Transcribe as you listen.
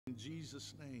In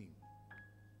Jesus' name.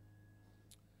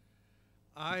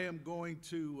 I am going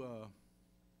to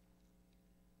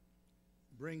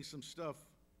bring some stuff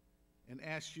and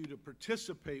ask you to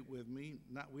participate with me.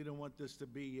 We don't want this to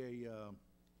be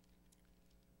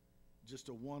just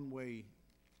a one-way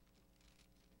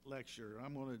lecture.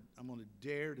 I'm going to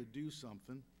dare to do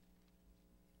something,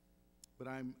 but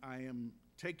I am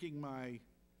taking my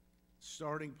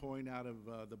starting point out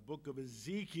of the book of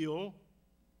Ezekiel.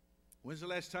 When's the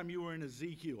last time you were in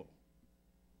Ezekiel?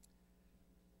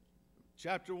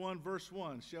 Chapter 1, verse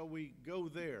 1. Shall we go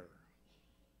there?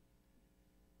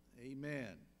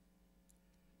 Amen.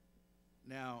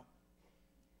 Now,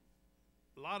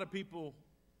 a lot of people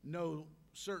know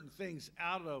certain things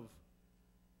out of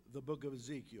the book of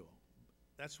Ezekiel.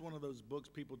 That's one of those books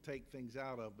people take things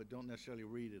out of but don't necessarily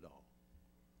read it all.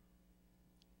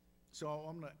 So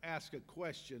I'm going to ask a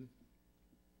question.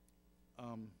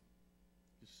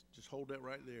 Just hold that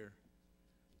right there.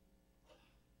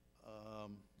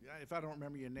 If I don't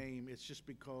remember your name, it's just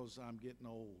because I'm getting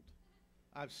old.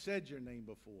 I've said your name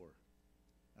before.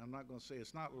 I'm not going to say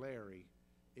it's not Larry.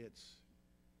 It's,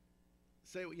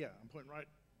 yeah, I'm pointing right.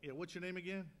 Yeah, what's your name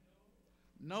again?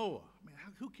 Noah. Man,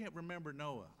 who can't remember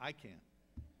Noah? I can't.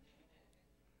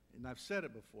 And I've said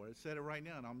it before. I said it right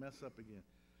now, and I'll mess up again.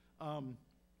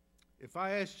 If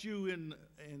I asked you in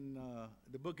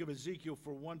the book of Ezekiel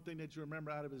for one thing that you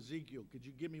remember out of Ezekiel, could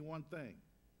you give me one thing?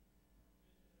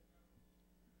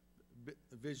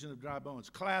 The vision of dry bones.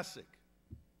 Classic.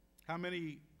 How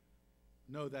many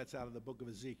know that's out of the book of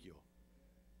Ezekiel?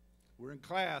 We're in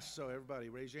class, so everybody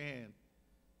raise your hand.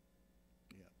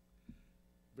 Yeah.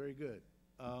 Very good.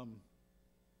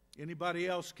 Anybody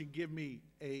else can give me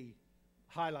a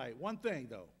highlight? One thing,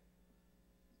 though.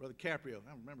 Brother Caprio.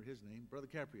 I don't remember his name. Brother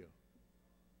Caprio.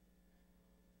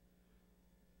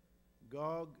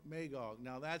 Gog, Magog.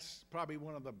 Now, that's probably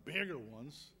one of the bigger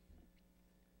ones.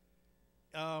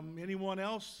 Anyone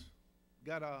else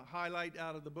got a highlight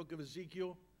out of the book of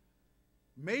Ezekiel?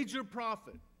 Major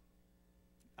prophet.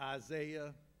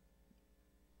 Isaiah.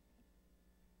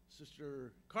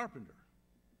 Sister Carpenter.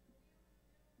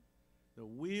 The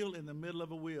wheel in the middle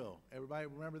of a wheel. Everybody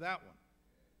remember that one?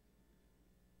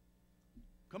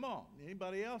 Come on.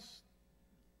 Anybody else?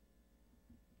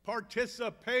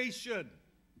 Participation.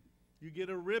 You get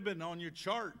a ribbon on your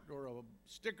chart or a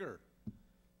sticker.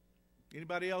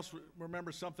 Anybody else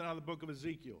remember something out of the book of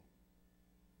Ezekiel?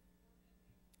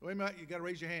 Wait a minute, you got to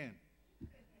raise your hand.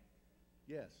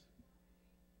 Yes.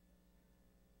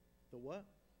 The what?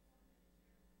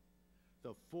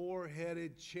 The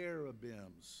four-headed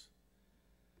cherubims.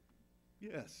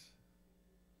 Yes.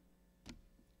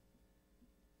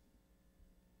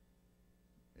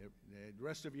 The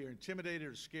rest of you are intimidated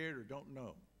or scared or don't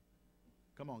know.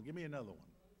 Come on, give me another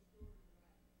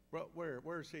one.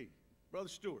 Where is he? Brother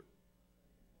Stewart.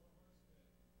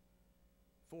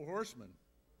 Four horsemen.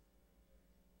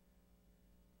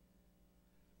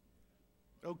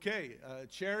 Okay,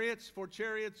 chariots,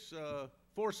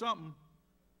 four something.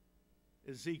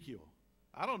 Ezekiel.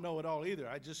 I don't know it all either.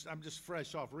 I'm just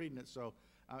fresh off reading it, so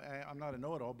I'm not a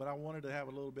know-it-all, but I wanted to have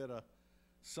a little bit of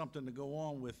something to go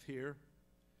on with here.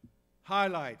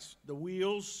 Highlights: the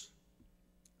wheels,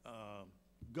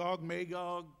 Gog,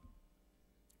 Magog,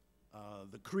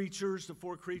 the creatures, the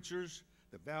four creatures,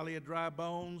 the valley of dry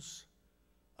bones,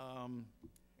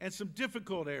 and some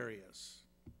difficult areas.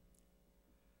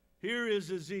 Here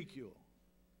is Ezekiel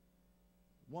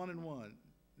 1:1.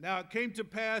 Now it came to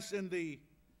pass in the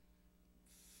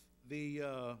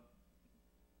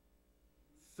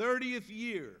 30th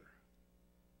year,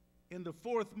 in the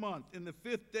 4th month, in the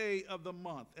 5th day of the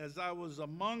month, as I was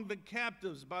among the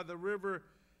captives by the river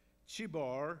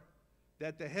Chebar,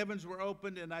 that the heavens were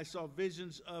opened and I saw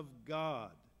visions of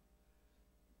God.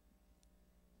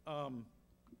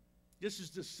 This is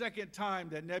the second time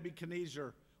that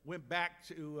Nebuchadnezzar went back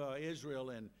to Israel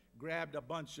and grabbed a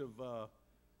bunch of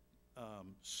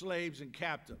slaves and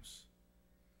captives.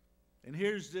 And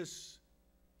here's this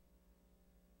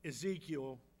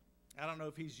Ezekiel. I don't know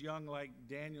if he's young like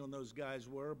Daniel and those guys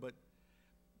were, but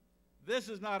this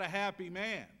is not a happy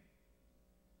man.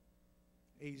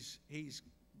 He's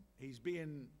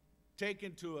being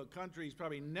taken to a country he's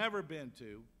probably never been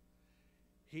to.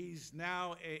 He's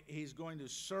going to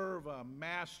serve a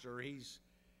master. He's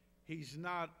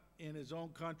not in his own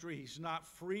country. He's not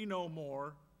free no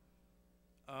more.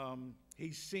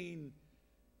 He's seen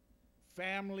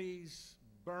families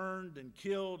burned and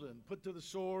killed and put to the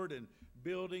sword and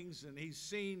buildings, and he's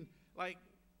seen like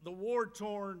the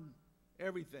war-torn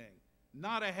everything.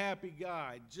 Not a happy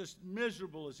guy, just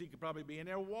miserable as he could probably be. And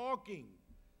they're walking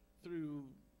through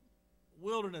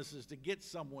wildernesses to get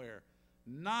somewhere,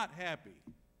 not happy.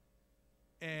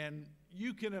 And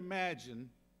you can imagine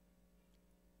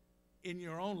in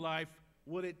your own life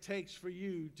what it takes for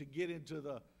you to get into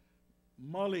the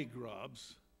mully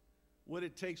grubs, what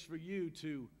it takes for you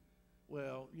to,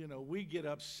 well, you know, we get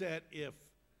upset if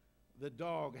the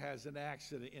dog has an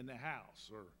accident in the house,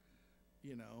 or,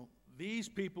 you know, these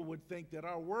people would think that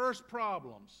our worst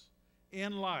problems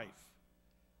in life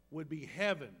would be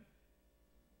heaven.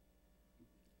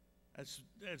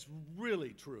 That's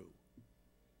really true.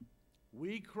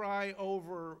 We cry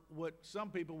over what some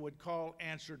people would call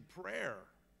answered prayer.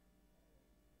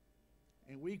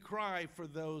 And we cry for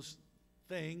those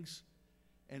things.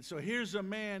 And so here's a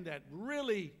man that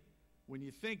really, when you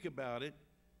think about it,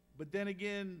 but then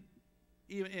again,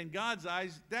 even in God's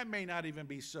eyes, that may not even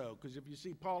be so. Because if you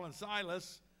see Paul and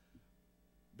Silas,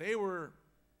 they were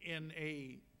in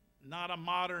not a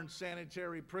modern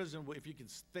sanitary prison, if you can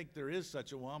think there is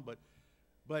such a one,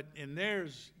 but in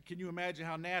theirs, can you imagine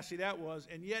how nasty that was?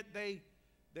 And yet they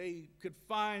could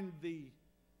find the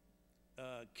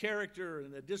character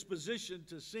and the disposition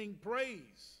to sing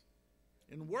praise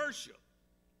and worship.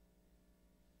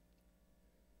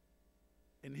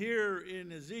 And here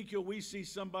in Ezekiel, we see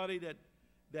somebody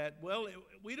that well,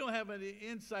 we don't have any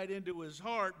insight into his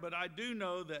heart, but I do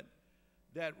know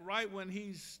that right when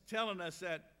he's telling us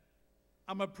that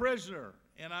I'm a prisoner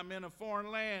and I'm in a foreign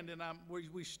land and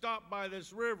we stopped by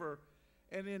this river,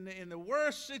 and in the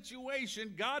worst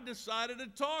situation, God decided to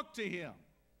talk to him.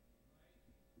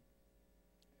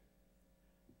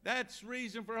 That's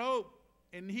reason for hope.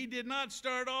 And he did not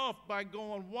start off by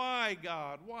going, why,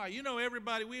 God, why? You know,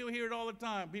 everybody, we hear it all the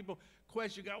time. People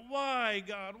question God, why,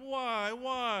 God,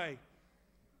 why?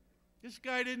 This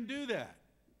guy didn't do that.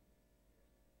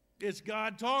 It's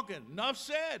God talking. Enough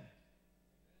said.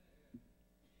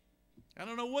 I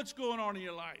don't know what's going on in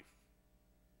your life.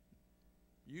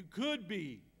 You could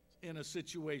be in a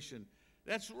situation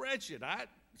that's wretched.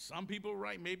 Some people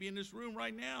maybe in this room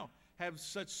right now have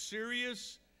such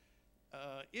serious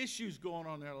issues going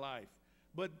on in their life.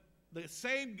 But the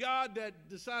same God that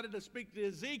decided to speak to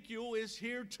Ezekiel is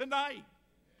here tonight.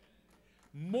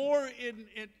 More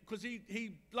because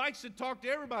he likes to talk to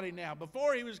everybody now.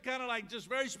 Before he was kind of like just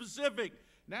very specific.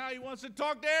 Now he wants to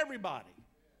talk to everybody.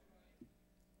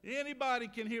 Anybody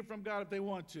can hear from God if they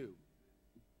want to.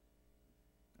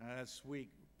 That's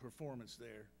weak performance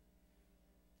there.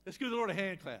 Let's give the Lord a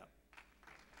hand clap.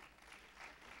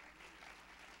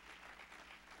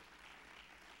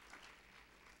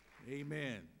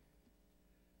 Amen.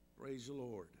 Praise the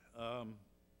Lord.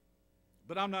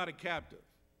 But I'm not a captive.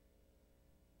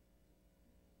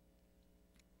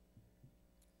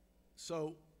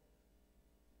 So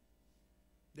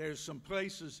there's some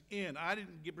places I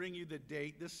didn't bring you the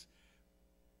date. This,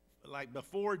 like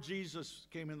before Jesus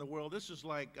came in the world, this is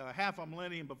like half a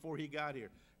millennium before he got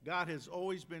here. God has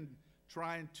always been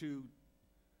trying to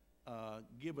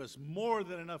give us more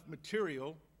than enough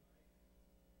material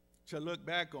to look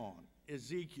back on.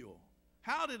 Ezekiel.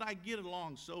 How did I get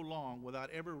along so long without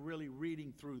ever really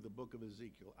reading through the book of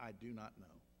Ezekiel? I do not know.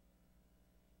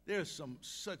 There's some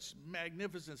such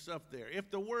magnificent stuff there.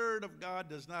 If the Word of God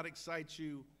does not excite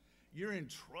you, you're in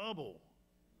trouble.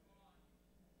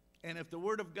 And if the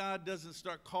Word of God doesn't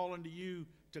start calling to you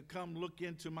to come look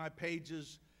into my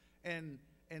pages, and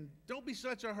don't be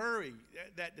such a hurry,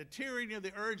 that the tyranny of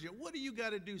the urgent, what do you got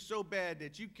to do so bad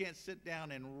that you can't sit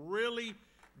down and really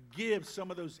give some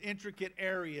of those intricate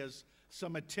areas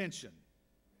some attention?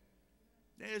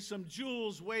 There's some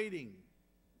jewels waiting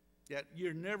that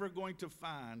you're never going to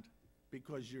find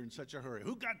because you're in such a hurry.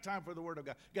 Who got time for the Word of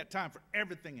God? Got time for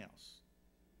everything else.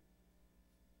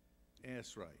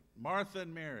 That's right. Martha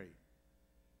and Mary,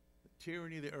 the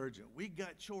tyranny of the urgent. We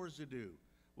got chores to do.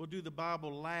 We'll do the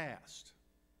Bible last.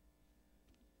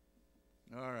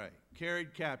 All right.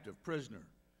 Carried captive, prisoner.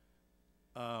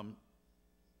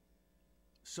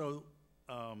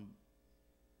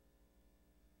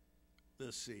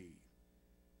 Let's see.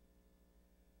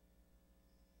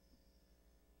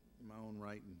 My own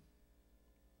writing.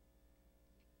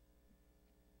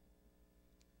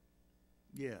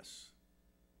 Yes.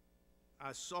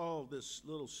 I saw this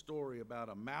little story about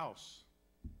a mouse.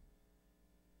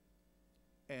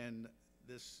 And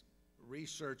this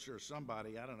researcher,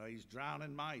 somebody, I don't know, he's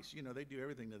drowning mice. You know, they do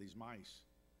everything to these mice.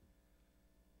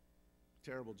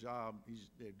 Terrible job.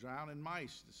 They're drowning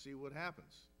mice to see what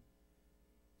happens.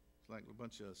 It's like a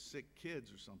bunch of sick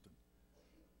kids or something.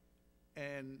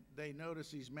 And they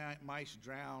notice these mice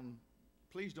drown.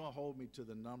 Please don't hold me to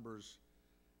the numbers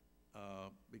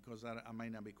because I may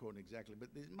not be quoting exactly,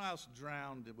 but these mice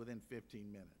drowned within 15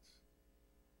 minutes.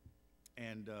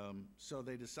 And so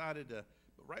they decided to,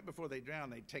 but right before they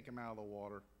drowned, they'd take him out of the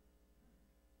water.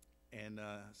 And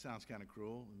sounds kind of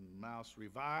cruel. And the mouse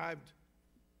revived.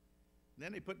 And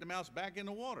then they put the mouse back in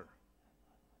the water.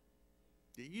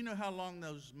 Do you know how long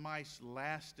those mice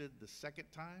lasted the second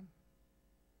time?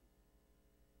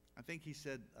 I think he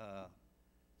said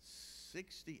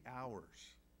 60 hours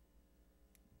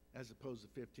as opposed to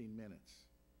 15 minutes.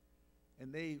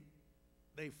 And they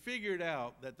figured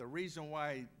out that the reason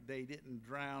why they didn't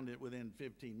drown it within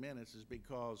 15 minutes is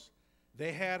because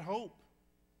they had hope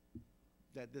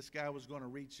that this guy was going to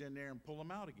reach in there and pull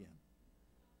them out again.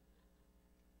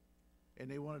 And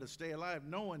they wanted to stay alive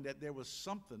knowing that there was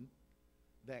something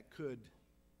that could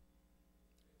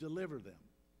deliver them.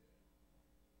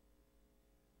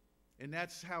 And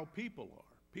that's how people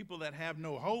are. People that have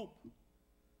no hope,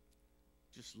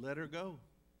 just let her go.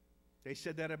 They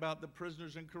said that about the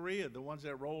prisoners in Korea, the ones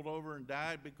that rolled over and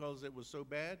died because it was so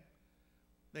bad.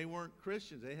 They weren't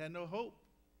Christians. They had no hope.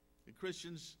 The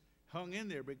Christians hung in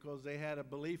there because they had a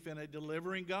belief in a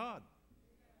delivering God.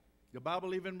 The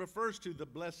Bible even refers to the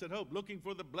blessed hope, looking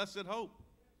for the blessed hope,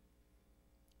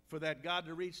 for that God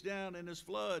to reach down in his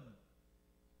flood.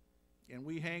 And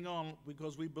we hang on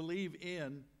because we believe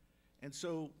in. And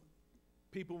so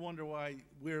people wonder why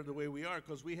we're the way we are,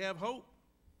 because we have hope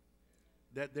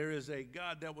that there is a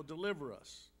God that will deliver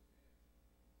us.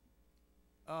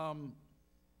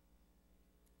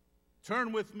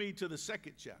 Turn with me to the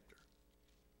 2nd chapter.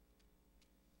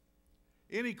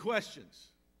 Any questions?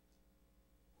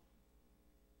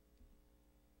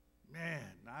 Man,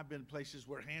 I've been places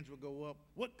where hands will go up.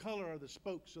 What color are the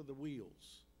spokes of the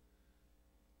wheels?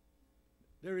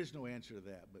 There is no answer to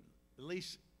that, but at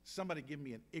least somebody give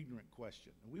me an ignorant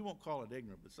question. And we won't call it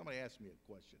ignorant, but somebody ask me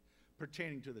a question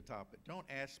pertaining to the topic. Don't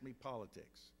ask me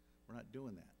politics. We're not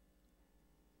doing that.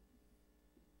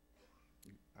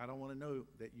 I don't want to know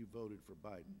that you voted for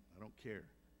Biden. I don't care.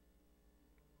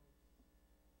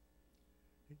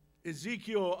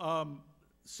 Ezekiel,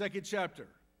 2nd chapter,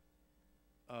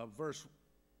 verse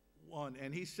 1.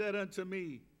 And he said unto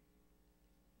me,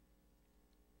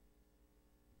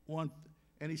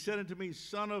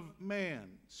 Son of man,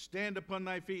 stand upon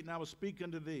thy feet, and I will speak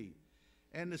unto thee.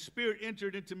 And the Spirit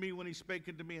entered into me when he spake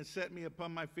unto me, and set me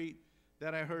upon my feet,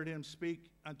 that I heard him speak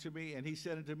unto me. And he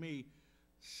said unto me,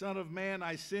 Son of man,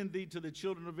 I send thee to the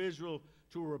children of Israel,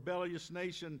 to a rebellious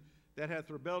nation that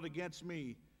hath rebelled against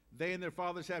me. They and their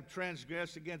fathers have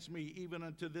transgressed against me, even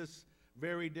unto this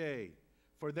very day.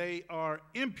 For they are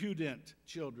impudent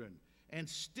children, and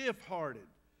stiff-hearted.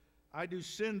 I do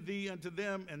send thee unto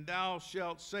them, and thou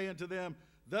shalt say unto them,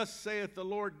 Thus saith the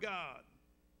Lord God.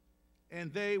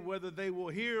 And they, whether they will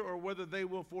hear or whether they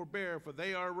will forbear, for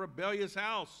they are a rebellious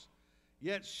house,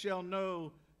 yet shall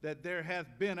know that there hath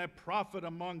been a prophet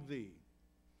among thee.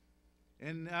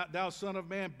 And thou, son of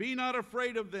man, be not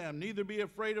afraid of them, neither be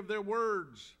afraid of their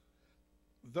words.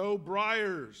 Though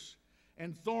briars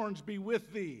and thorns be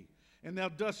with thee, and thou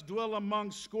dost dwell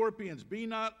among scorpions, be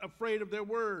not afraid of their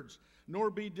words,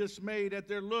 nor be dismayed at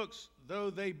their looks,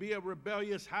 though they be a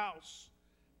rebellious house.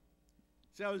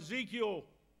 So Ezekiel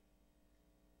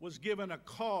was given a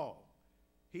call.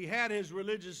 He had his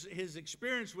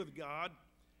experience with God,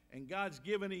 and God's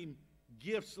given him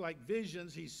gifts like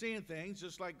visions. He's seeing things,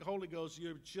 just like the Holy Ghost,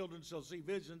 your children shall see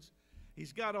visions.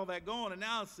 He's got all that going, and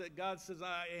now God says,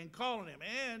 I am calling him,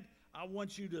 and I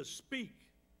want you to speak,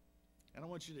 and I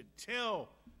want you to tell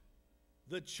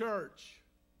the church.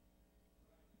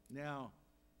 Now,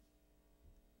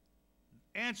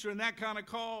 answering that kind of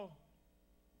call,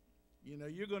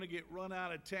 you're going to get run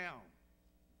out of town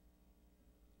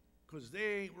because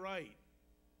they ain't right.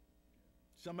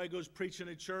 Somebody goes preaching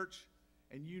at church,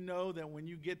 and you know that when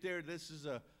you get there, this is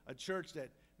a church that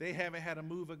they haven't had a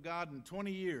move of God in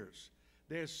 20 years.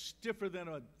 They're stiffer than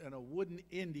a wooden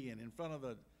Indian in front of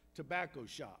the tobacco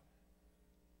shop.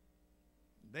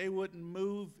 They wouldn't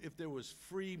move if there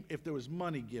was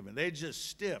money given. They're just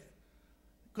stiff.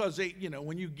 Because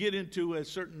when you get into a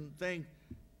certain thing,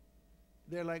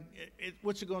 they're like,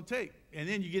 what's it going to take? And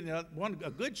then you get in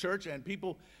a good church, and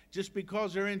people, just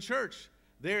because they're in church,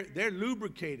 they're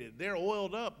lubricated, they're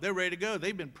oiled up, they're ready to go.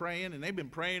 They've been praying, and they've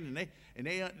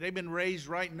been raised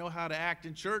right and know how to act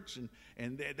in church,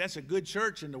 and that's a good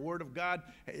church, and the Word of God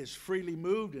is freely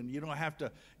moved, and you don't have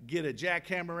to get a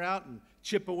jackhammer out and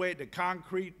chip away at the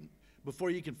concrete before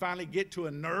you can finally get to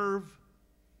a nerve.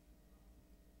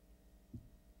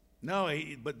 No,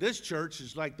 but this church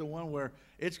is like the one where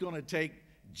it's going to take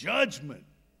judgment.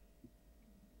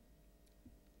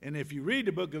 And if you read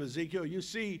the book of Ezekiel, you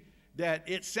see that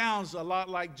it sounds a lot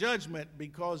like judgment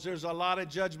because there's a lot of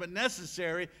judgment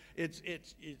necessary.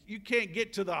 You can't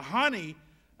get to the honey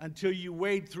until you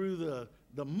wade through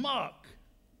the muck.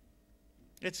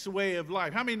 It's the way of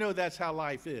life. How many know that's how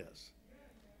life is?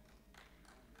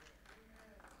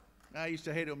 I used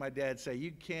to hate it when my dad say,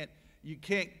 you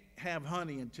can't have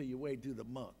honey until you wade through the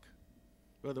muck.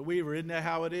 Brother Weaver, isn't that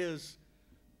how it is?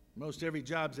 Most every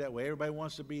job's that way. Everybody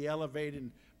wants to be elevated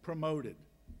and promoted.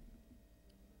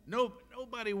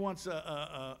 Nobody wants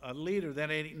a leader that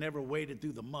ain't never waded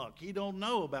through the muck. He don't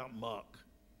know about muck.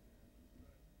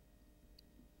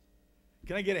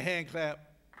 Can I get a hand clap?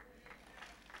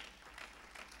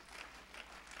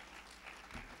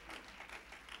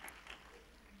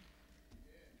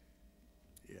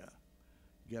 Yeah.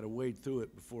 You got to wade through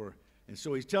it before. And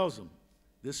so he tells them,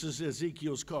 this is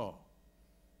Ezekiel's call.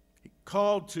 He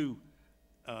called to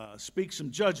speak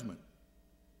some judgment.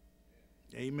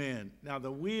 Amen. Now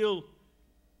the wheel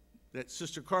that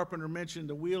Sister Carpenter mentioned,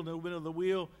 the wheel in the middle of the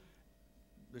wheel,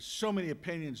 there's so many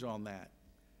opinions on that.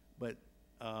 But,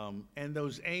 and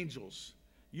those angels.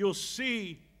 You'll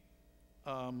see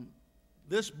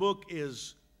this book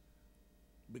is,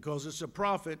 because it's a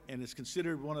prophet and it's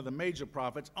considered one of the major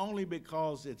prophets, only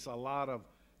because it's a lot of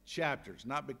chapters,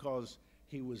 not because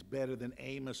he was better than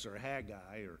Amos or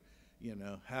Haggai or,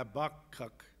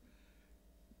 Habakkuk.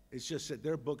 It's just that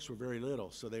their books were very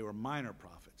little, so they were minor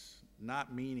prophets,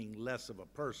 not meaning less of a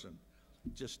person,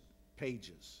 just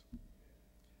pages.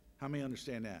 How many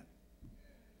understand that?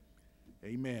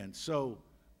 Amen. So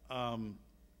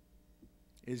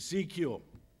Ezekiel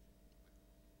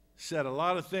said a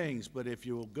lot of things, but if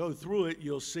you'll go through it,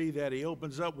 you'll see that he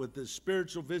opens up with this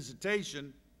spiritual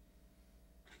visitation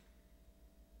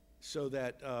so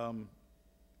that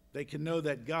they can know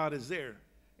that God is there.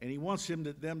 And he wants him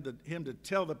to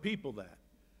tell the people that.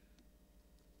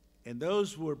 And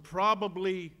those were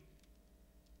probably,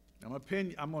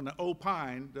 I'm going to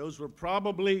opine, those were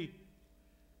probably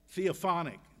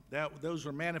theophanic. Those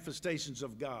were manifestations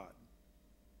of God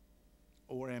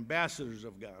or ambassadors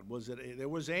of God. There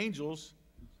was angels.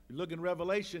 You look in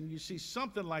Revelation, you see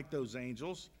something like those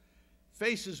angels.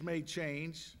 Faces may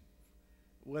change,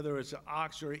 whether it's an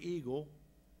ox or an eagle,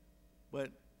 but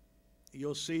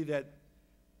you'll see that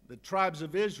the tribes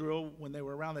of Israel, when they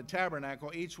were around the tabernacle,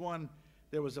 each one,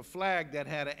 there was a flag that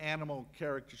had an animal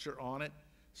caricature on it.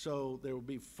 So there would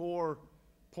be 4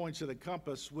 points of the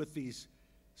compass with these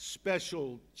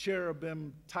special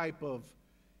cherubim type of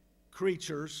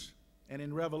creatures. And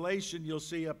in Revelation, you'll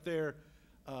see up there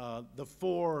the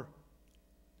 4,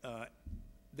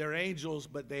 they're angels,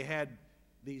 but they had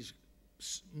these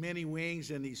many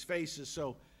wings and these faces.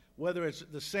 So whether it's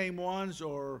the same ones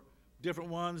or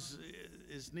different ones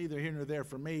is neither here nor there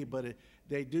for me, but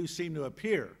they do seem to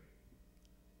appear.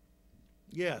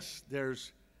 Yes,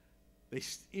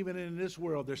 even in this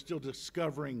world, they're still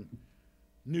discovering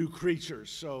new creatures.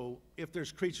 So if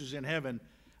there's creatures in heaven,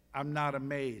 I'm not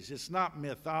amazed. It's not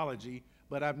mythology,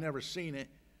 but I've never seen it,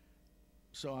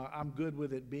 so I'm good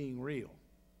with it being real.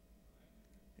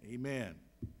 Amen.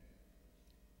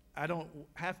 I don't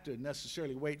have to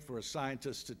necessarily wait for a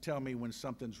scientist to tell me when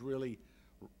something's really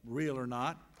real or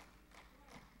not.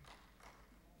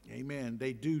 Amen.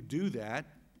 They do that.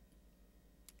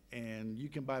 And you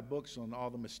can buy books on all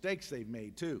the mistakes they've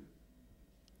made too.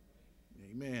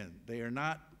 Amen. They are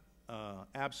not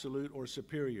absolute or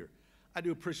superior. I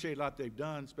do appreciate a lot they've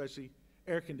done, especially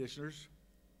air conditioners.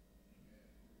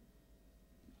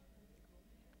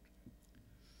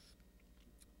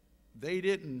 They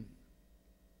didn't,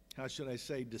 how should I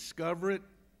say, discover it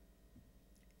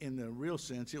in the real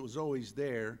sense. It was always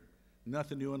there.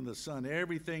 Nothing new under the sun.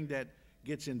 Everything that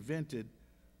gets invented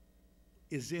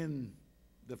is in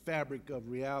the fabric of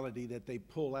reality that they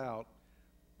pull out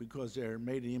because they're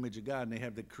made in the image of God and they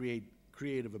have the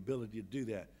creative ability to do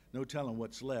that. No telling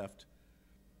what's left.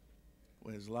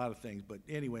 Well, there's a lot of things. But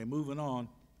anyway, moving on.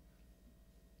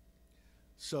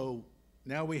 So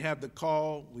now we have the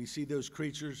call. We see those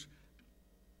creatures.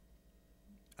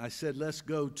 I said, let's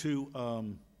go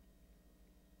to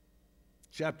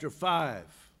chapter 5.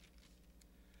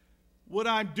 What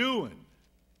I'm doing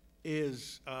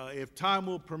is, if time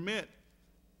will permit,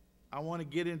 I want to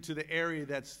get into the area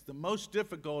that's the most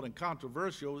difficult and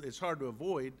controversial. It's hard to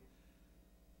avoid,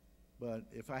 but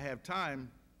if I have time,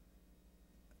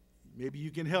 maybe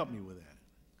you can help me with that.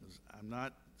 Because I'm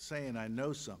not saying I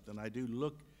know something. I do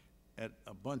look at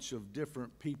a bunch of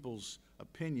different people's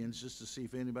opinions just to see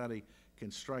if anybody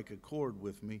can strike a chord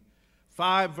with me.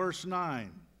 5 verse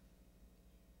 9.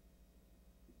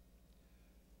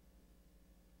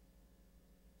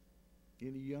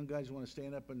 Any young guys want to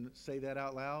stand up and say that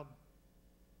out loud?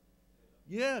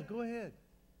 Yeah, go ahead.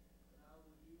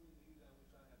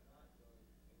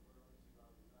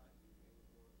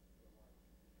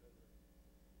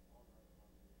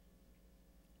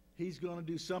 He's going to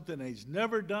do something that he's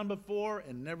never done before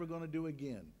and never going to do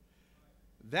again.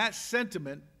 That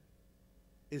sentiment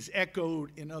is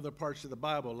echoed in other parts of the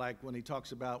Bible, like when he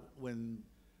talks about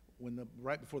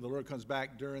right before the Lord comes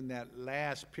back during that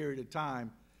last period of time,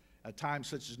 a time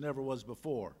such as never was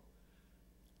before.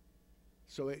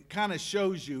 So it kind of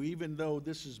shows you, even though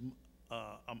this is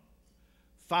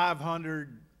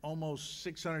 500, almost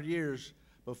 600 years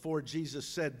before Jesus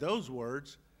said those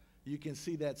words, you can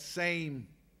see that same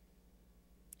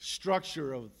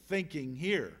structure of thinking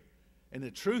here. And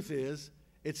the truth is,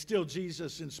 it's still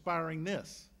Jesus inspiring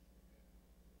this.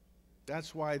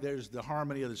 That's why there's the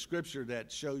harmony of the scripture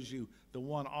that shows you the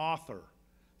one author.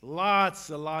 Lots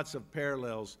and lots of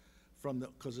parallels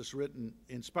because it's written,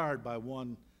 inspired by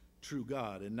one true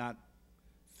God and not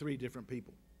three different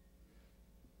people.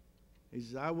 He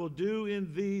says, I will do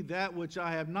in thee that which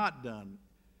I have not done,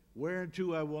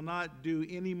 whereunto I will not do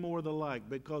any more the like,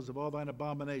 because of all thine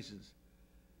abominations.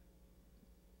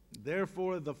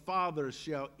 Therefore the fathers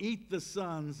shall eat the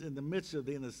sons in the midst of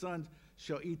thee, and the sons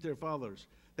shall eat their fathers.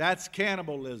 That's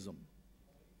cannibalism.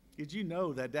 Did you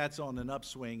know that that's on an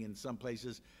upswing in some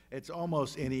places? It's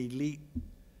almost an elite.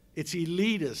 It's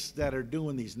elitists that are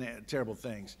doing these terrible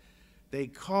things. They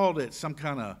called it some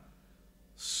kind of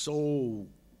soul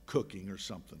cooking or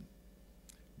something.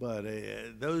 But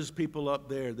those people up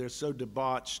there, they're so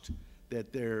debauched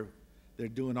that they're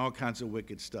doing all kinds of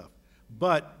wicked stuff.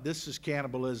 But this is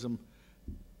cannibalism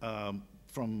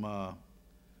from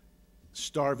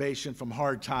starvation, from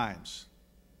hard times.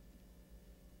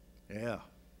 Yeah.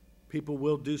 People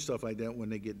will do stuff like that when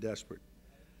they get desperate.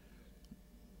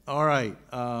 All right.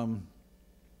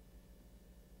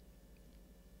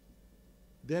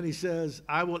 Then he says,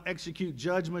 I will execute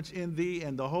judgments in thee,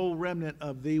 and the whole remnant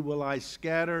of thee will I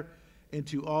scatter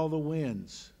into all the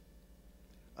winds.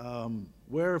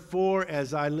 Wherefore,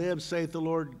 as I live, saith the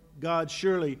Lord God,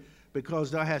 surely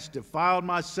because thou hast defiled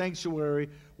my sanctuary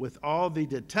with all the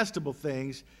detestable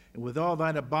things and with all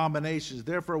thine abominations,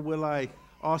 therefore will I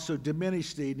also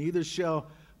diminish thee, neither shall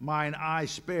mine eye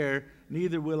spare,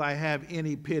 neither will I have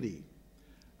any pity.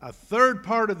 A third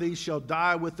part of thee shall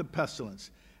die with the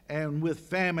pestilence, and with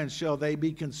famine shall they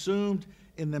be consumed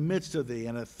in the midst of thee,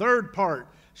 and a third part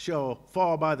shall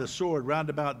fall by the sword round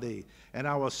about thee. And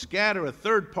I will scatter a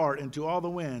third part into all the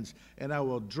winds, and I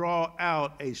will draw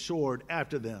out a sword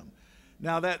after them.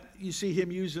 Now that you see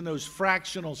him using those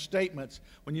fractional statements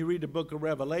when you read the book of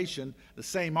Revelation, the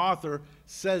same author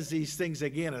says these things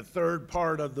again, a third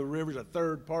part of the rivers, a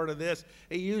third part of this.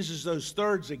 He uses those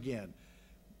thirds again.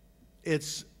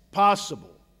 It's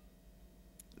possible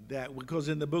that, because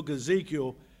in the book of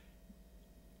Ezekiel,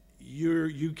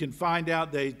 you can find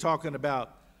out they're talking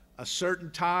about a certain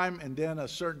time and then a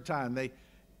certain time.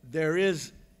 There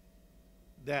is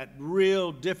that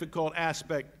real difficult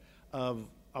aspect of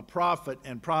a prophet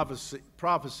and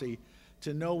prophecy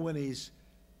to know when he's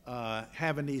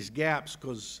having these gaps,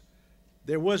 because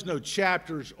there was no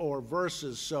chapters or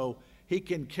verses, so he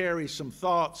can carry some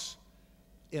thoughts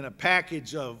in a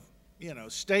package of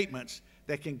statements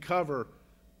that can cover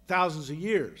thousands of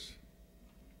years.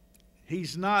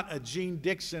 He's not a Gene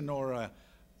Dixon or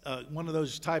one of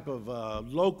those type of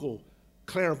local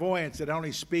clairvoyants that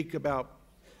only speak about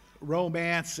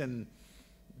romance and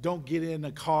don't get in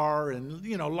a car and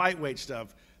lightweight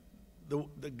stuff.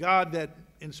 The God that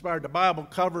inspired the Bible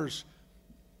covers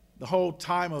the whole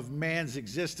time of man's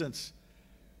existence,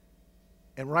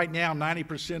 and right now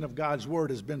 90% of God's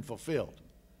word has been fulfilled.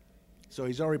 So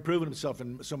he's already proven himself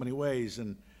in so many ways.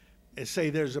 And they say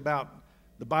the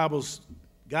Bible's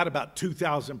got about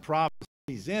 2,000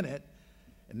 prophecies in it,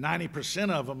 and 90%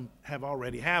 of them have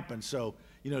already happened. So,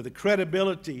 the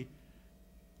credibility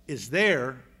is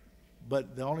there,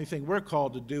 but the only thing we're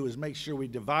called to do is make sure we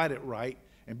divide it right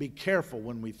and be careful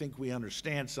when we think we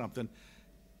understand something,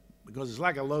 because it's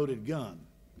like a loaded gun,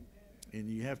 and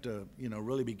you have to,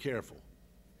 really be careful.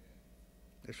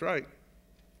 That's right.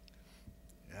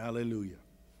 Hallelujah.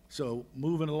 So,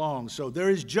 moving along. So, there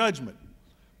is judgment.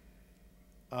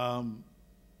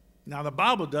 Now, the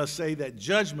Bible does say that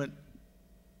judgment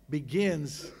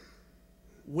begins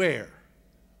where?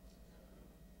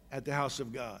 At the house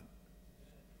of God.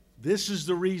 This is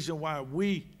the reason why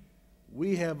we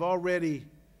have already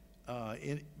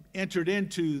entered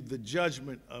into the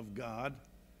judgment of God,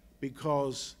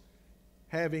 because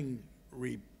having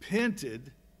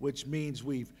repented, which means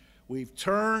we've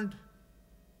turned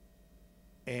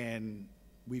and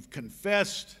we've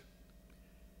confessed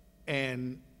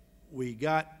and we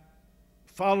got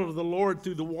followed the Lord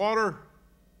through the water,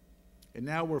 and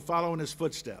now we're following his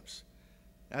footsteps.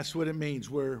 That's what it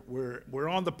means. We're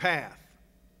on the path.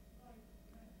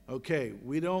 Okay,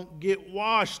 we don't get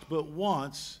washed but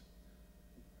once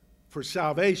for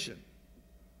salvation.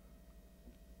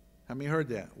 How many heard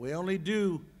that? We only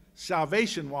do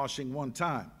salvation washing one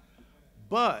time.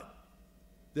 But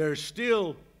there's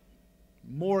still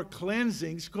more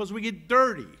cleansings because we get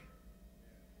dirty.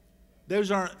 Those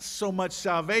aren't so much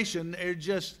salvation, they're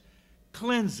just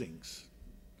cleansings.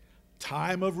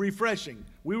 Time of refreshing.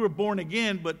 We were born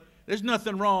again, but there's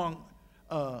nothing wrong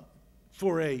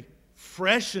for a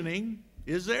freshening,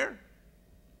 is there?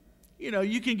 You know,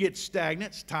 you can get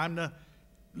stagnant. It's time to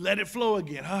let it flow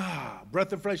again.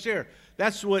 Breath of fresh air.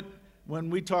 That's what, when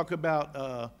we talk about,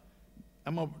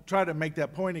 I'm going to try to make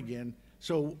that point again.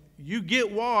 So you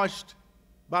get washed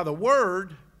by the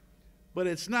word, but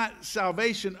it's not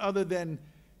salvation other than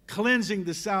cleansing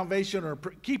the salvation or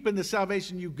keeping the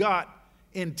salvation you got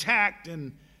intact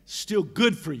and still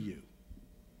good for you.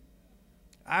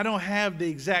 I don't have the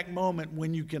exact moment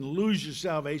when you can lose your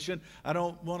salvation. I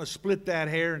don't want to split that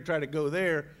hair and try to go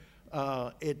there.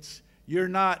 You're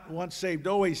not once saved,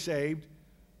 always saved.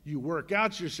 You work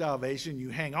out your salvation.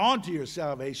 You hang on to your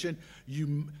salvation.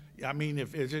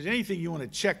 If there's anything you want to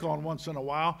check on once in a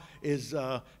while is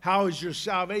how is your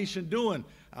salvation doing?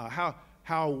 How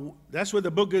that's what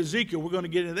the book of Ezekiel, we're going to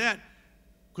get into that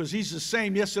because he's the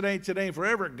same yesterday, today, and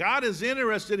forever. God is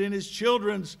interested in his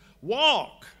children's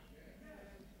walk.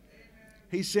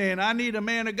 He's saying, I need a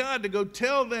man of God to go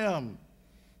tell them,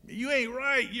 you ain't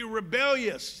right, you're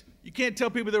rebellious. You can't tell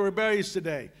people they're rebellious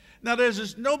today. Now,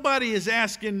 nobody's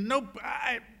asking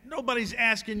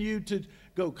you to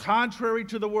go contrary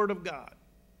to the word of God.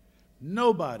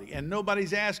 Nobody. And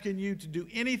nobody's asking you to do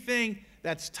anything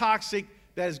that's toxic,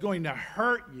 that is going to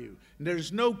hurt you. And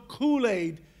there's no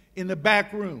Kool-Aid in the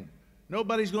back room.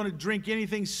 Nobody's going to drink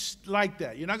anything like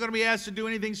that. You're not going to be asked to do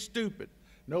anything stupid.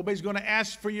 Nobody's going to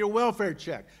ask for your welfare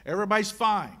check. Everybody's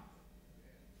fine.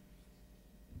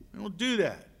 Don't do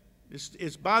that.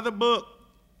 It's by the book.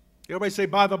 Everybody say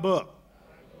by the book.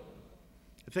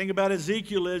 The thing about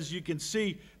Ezekiel is you can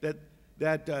see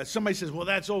that somebody says, well,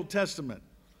 that's Old Testament.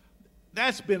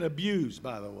 That's been abused,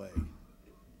 by the way.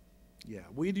 Yeah,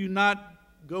 we do not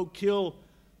go kill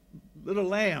little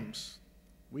lambs.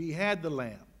 We had the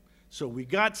lamb. So we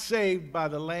got saved by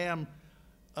the Lamb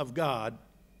of God.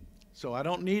 So I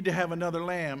don't need to have another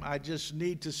lamb. I just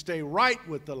need to stay right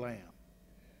with the lamb.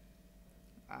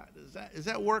 Does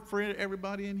that work for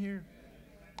everybody in here?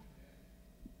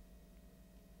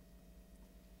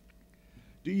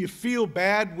 Do you feel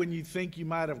bad when you think you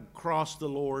might have crossed the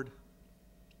Lord?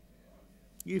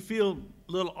 You feel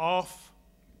a little off?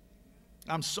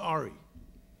 I'm sorry.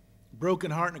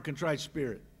 Broken heart and a contrite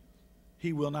spirit,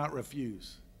 he will not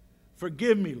refuse.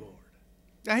 Forgive me, Lord.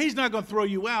 Now, he's not going to throw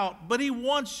you out, but he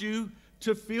wants you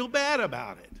to feel bad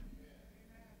about it.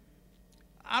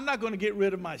 I'm not going to get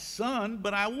rid of my son,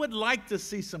 but I would like to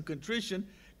see some contrition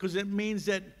because it means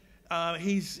that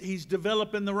he's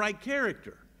developing the right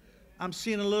character. I'm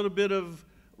seeing a little bit of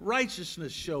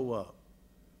righteousness show up.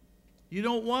 You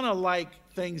don't want to like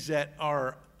things that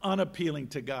are unappealing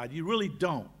to God. You really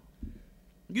don't.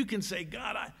 You can say,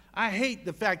 God, I hate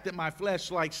the fact that my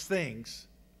flesh likes things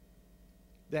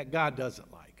that God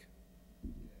doesn't like.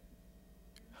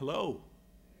 Hello?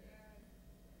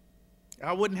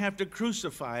 I wouldn't have to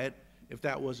crucify it if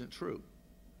that wasn't true.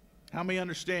 How many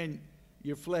understand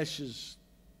your flesh is...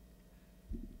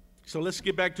 So let's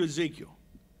get back to Ezekiel.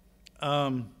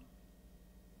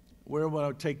 Where will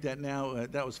I take that now?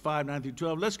 That was 5, 9 through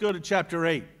 12. Let's go to chapter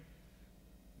 8.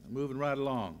 Moving right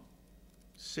along.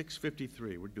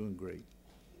 6:53. We're doing great.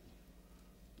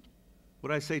 What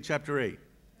did I say, chapter 8?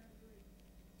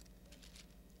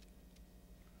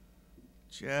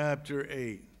 Chapter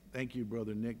 8. Thank you,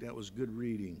 Brother Nick. That was good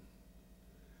reading.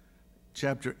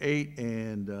 Chapter 8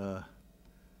 and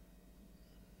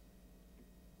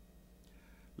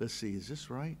let's see, is this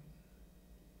right?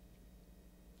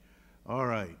 All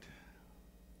right.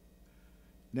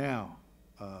 Now,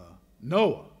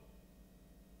 Noah.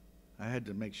 I had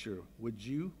to make sure. Would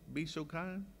you be so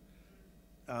kind?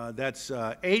 That's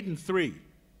 8 and 3.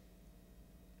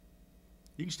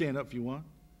 You can stand up if you want.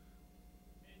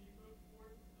 And he put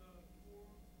forth the form of his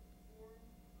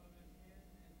hand and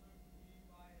took me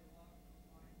by a lock of my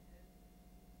head,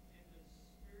 and the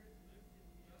Spirit lifted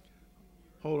me up between the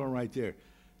earth. Hold on right there.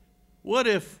 What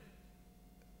if,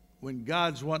 when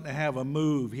God's wanting to have a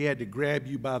move, he had to grab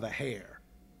you by the hair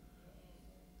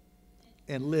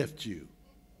and lift you?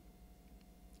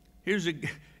 Here's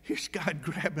God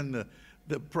grabbing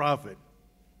the prophet.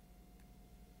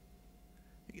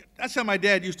 That's how my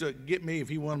dad used to get me if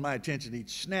he wanted my attention. He'd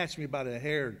snatch me by the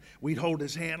hair. We'd hold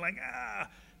his hand like,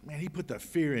 man, he put the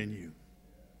fear in you.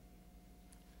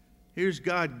 Here's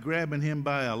God grabbing him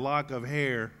by a lock of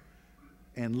hair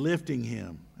and lifting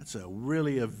him. That's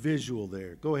really a visual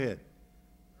there. Go ahead.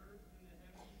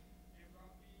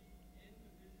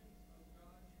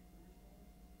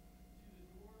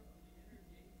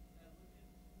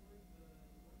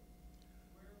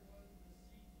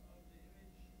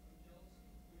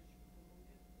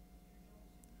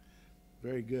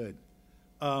 Very good.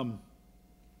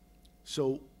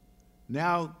 So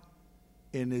now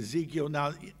in Ezekiel,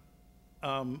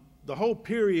 the whole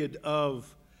period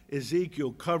of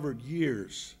Ezekiel covered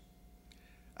years.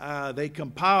 They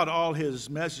compiled all his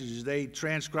messages. They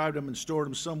transcribed them and stored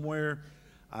them somewhere.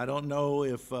 I don't know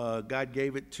if God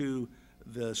gave it to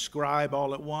the scribe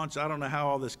all at once. I don't know how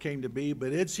all this came to be,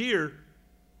 but it's here,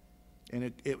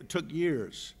 and it took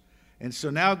years. And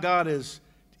so now God is,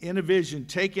 in a vision,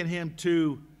 taking him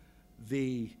to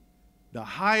the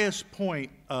highest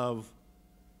point of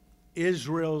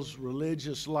Israel's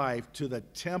religious life, to the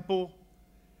temple,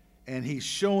 and he's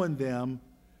showing them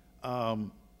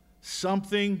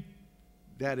something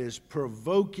that is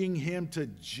provoking him to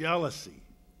jealousy.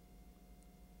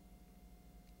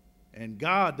 And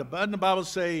God, doesn't the Bible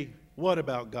say what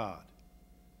about God?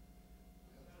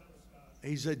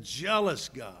 He's a jealous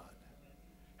God.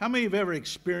 How many have ever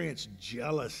experienced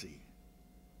jealousy?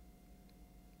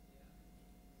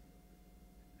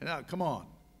 Now, come on.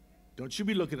 Don't you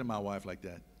be looking at my wife like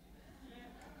that.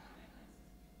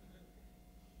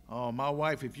 Oh, my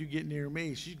wife, if you get near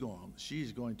me, she's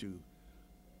going to,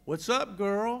 what's up,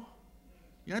 girl?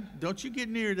 Don't you get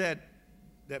near that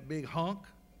big hunk.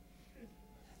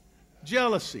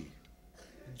 Jealousy.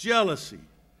 Jealousy.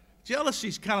 Jealousy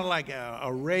is kind of like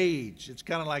a rage. It's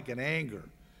kind of like an anger.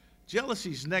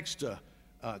 Jealousy is next to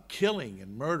killing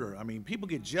and murder. I mean, people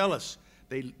get jealous.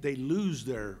 They lose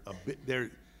their.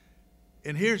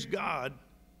 And here's God.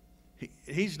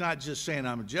 He's not just saying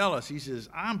I'm jealous. He says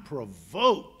I'm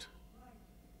provoked.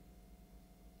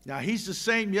 Now he's the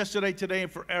same yesterday, today,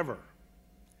 and forever.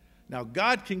 Now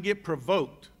God can get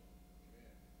provoked.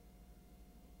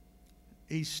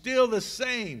 He's still the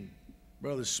same,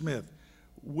 Brother Smith.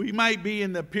 We might be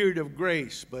in the period of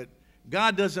grace, but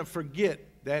God doesn't forget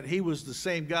that he was the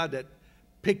same God that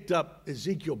picked up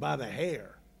Ezekiel by the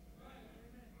hair.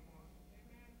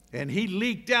 And he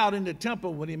leaked out in the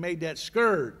temple when he made that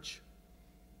scourge.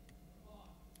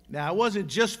 Now, it wasn't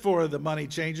just for the money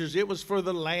changers. It was for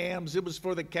the lambs. It was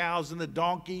for the cows and the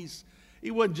donkeys. He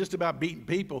wasn't just about beating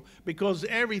people, because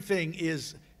everything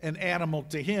is an animal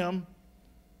to him.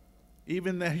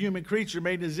 Even the human creature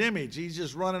made in his image. He's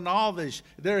just running all this.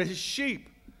 They're his sheep.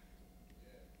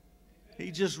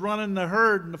 He's just running the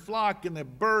herd and the flock and the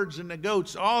birds and the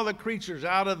goats, all the creatures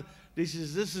out of. This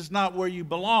is not where you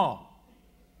belong.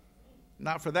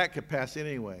 Not for that capacity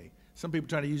anyway. Some people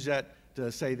try to use that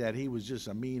to say that he was just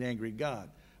a mean, angry God.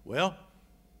 Well,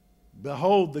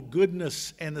 behold the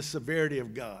goodness and the severity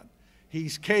of God.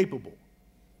 He's capable.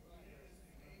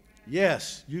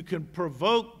 Yes, you can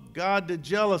provoke God to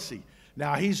jealousy.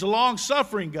 Now, he's a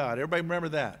long-suffering God. Everybody remember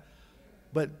that.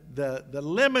 But the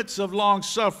limits of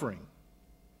long-suffering,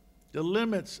 the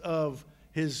limits of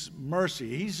his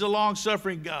mercy, he's a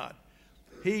long-suffering God.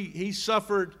 He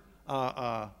suffered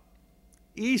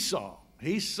Esau.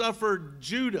 He suffered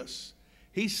Judas.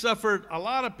 He suffered a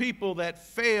lot of people that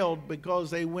failed because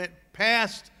they went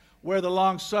past where the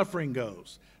long-suffering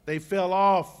goes. They fell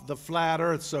off the flat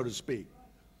earth, so to speak.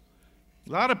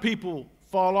 A lot of people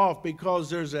fall off because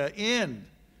there's an end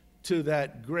to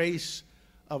that grace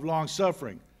of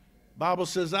long-suffering. Bible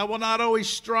says, I will not always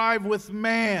strive with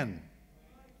man.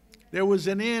 There was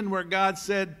an end where God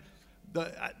said,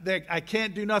 I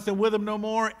can't do nothing with them no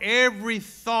more. Every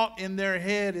thought in their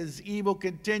head is evil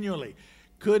continually.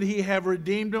 Could he have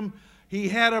redeemed them? He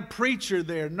had a preacher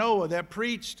there, Noah, that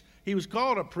preached. He was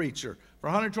called a preacher. For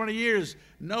 120 years,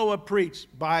 Noah preached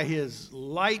by his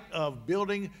light of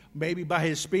building, maybe by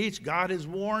his speech. God has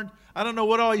warned. I don't know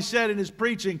what all he said in his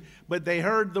preaching, but they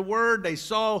heard the word. They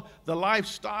saw the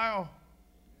lifestyle,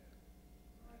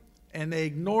 and they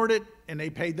ignored it, and they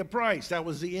paid the price. That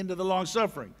was the end of the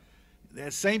long-suffering.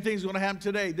 That same thing's going to happen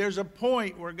today. There's a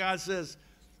point where God says,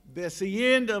 that's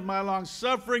the end of my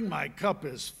long-suffering. My cup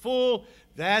is full.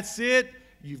 That's it.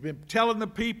 You've been telling the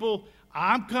people,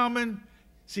 I'm coming.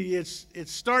 See, it's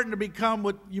starting to become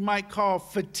what you might call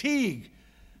fatigue.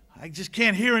 I just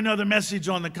can't hear another message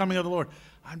on the coming of the Lord.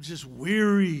 I'm just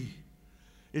weary.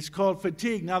 It's called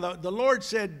fatigue. Now, the Lord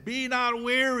said, be not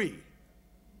weary.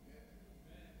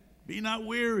 Be not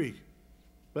weary.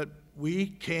 But we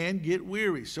can get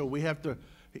weary. So we have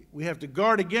to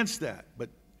guard against that. But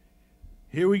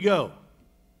here we go.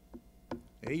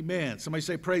 Amen. Somebody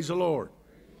say, praise the Lord.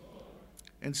 Praise the Lord.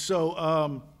 And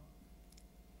so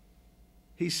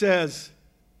he says,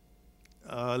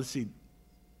 let's see.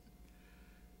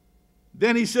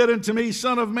 Then he said unto me,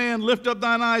 Son of man, lift up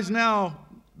thine eyes now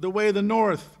the way of the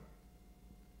north.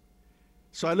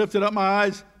 So I lifted up my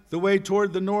eyes the way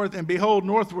toward the north, and behold,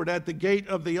 northward at the gate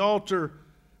of the altar,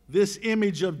 this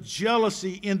image of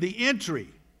jealousy in the entry,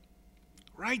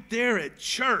 right there at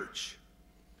church.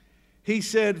 He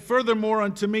said, furthermore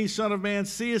unto me, Son of man,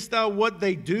 seest thou what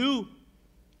they do?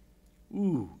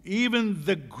 Even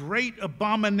the great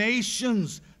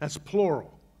abominations, that's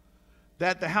plural,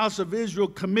 that the house of Israel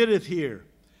committeth here,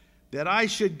 that I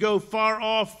should go far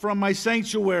off from my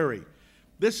sanctuary.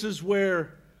 This is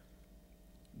where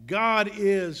God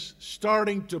is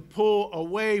starting to pull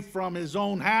away from his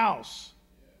own house.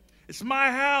 It's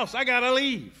my house. I got to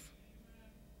leave.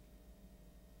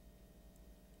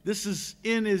 This is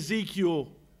in Ezekiel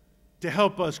to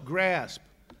help us grasp.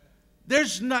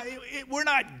 We're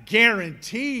not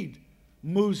guaranteed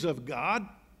moves of God.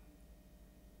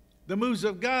 The moves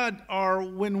of God are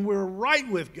when we're right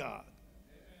with God.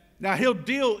 Now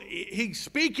he's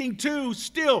speaking to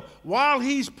still, while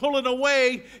he's pulling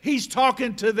away, he's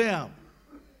talking to them.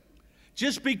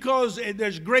 Just because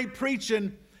there's great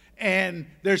preaching and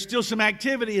there's still some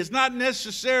activity, it's not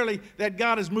necessarily that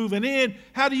God is moving in.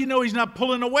 How do you know he's not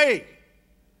pulling away?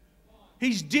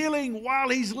 He's dealing while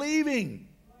he's leaving.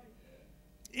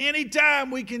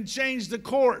 Anytime we can change the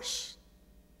course.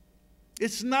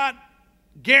 It's not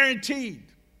guaranteed.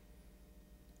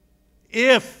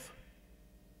 If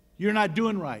you're not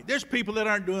doing right. There's people that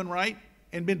aren't doing right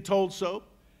and been told so,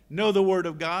 know the Word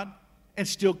of God, and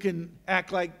still can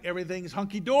act like everything's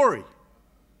hunky-dory.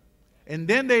 And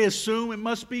then they assume it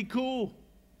must be cool.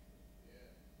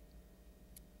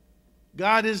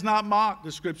 God is not mocked,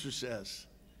 the Scripture says.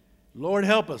 Lord,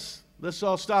 help us. Let's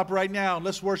all stop right now and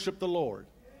let's worship the Lord.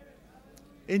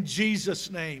 In Jesus'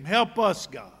 name, help us,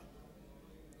 God,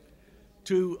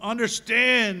 to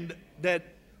understand that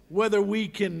whether we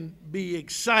can be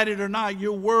excited or not,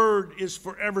 your word is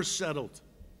forever settled.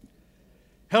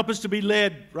 Help us to be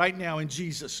led right now in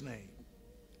Jesus' name.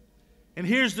 And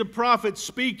here's the prophet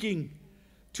speaking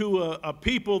to a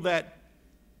people that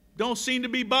don't seem to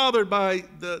be bothered by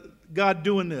God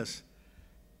doing this.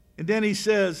 And then he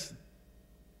says,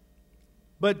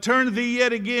 but turn thee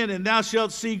yet again, and thou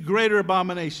shalt see greater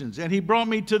abominations. And he brought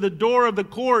me to the door of the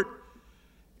court,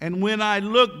 and when I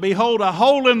looked, behold, a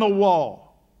hole in the wall.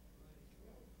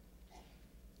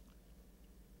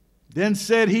 Then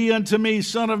said he unto me,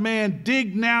 Son of man,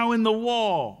 dig now in the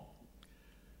wall.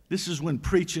 This is when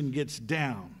preaching gets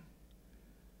down.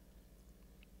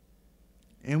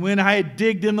 And when I had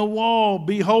digged in the wall,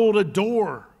 behold, a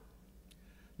door.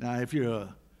 Now, if you're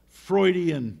a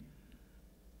Freudian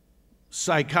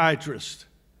psychiatrist,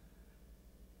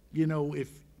 you know,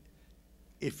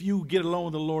 if you get along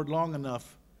with the Lord long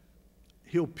enough,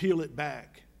 he'll peel it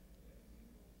back.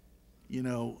 You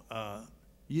know,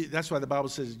 that's why the Bible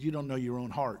says you don't know your own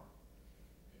heart.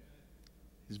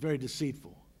 It's very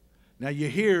deceitful. Now you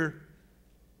hear,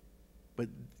 but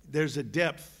there's a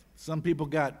depth. Some people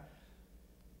got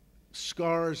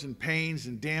scars and pains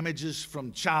and damages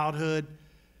from childhood.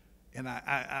 And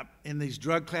I in these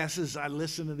drug classes, I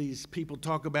listen to these people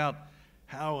talk about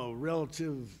how a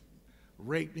relative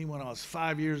raped me when I was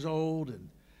 5 years old,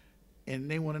 and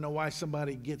they want to know why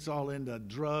somebody gets all into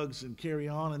drugs and carry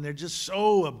on, and they're just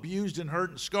so abused and hurt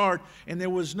and scarred, and there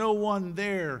was no one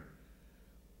there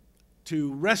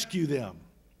to rescue them.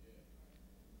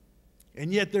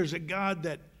 And yet there's a God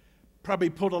that probably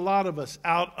pulled a lot of us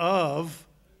out of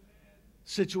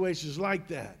situations like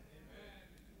that.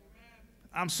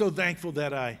 I'm so thankful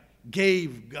that I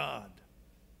gave God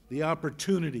the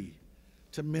opportunity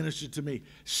to minister to me.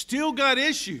 Still got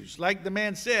issues, like the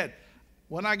man said.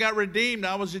 When I got redeemed,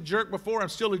 I was a jerk before. I'm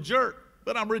still a jerk,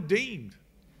 but I'm redeemed.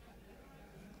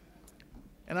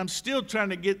 And I'm still trying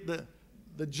to get the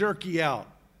jerky out.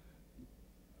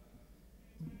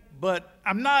 But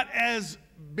I'm not as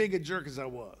big a jerk as I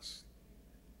was.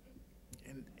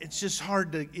 And it's just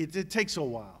hard to, it takes a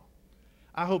while.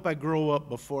 I hope I grow up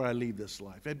before I leave this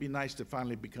life. It'd be nice to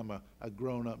finally become a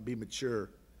grown-up, be mature.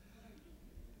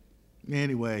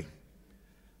 Anyway,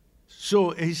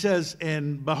 so he says,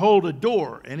 and behold a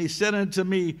door. And he said unto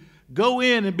me, go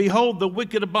in and behold the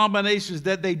wicked abominations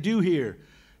that they do here.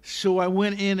 So I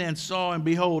went in and saw, and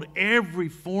behold, every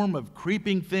form of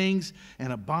creeping things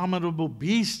and abominable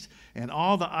beasts, and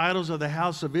all the idols of the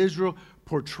house of Israel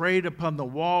portrayed upon the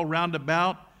wall round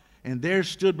about. And there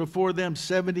stood before them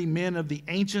 70 men of the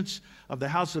ancients of the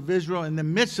house of Israel. In the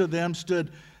midst of them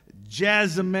stood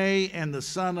Jazameh and the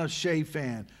son of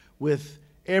Shaphan, with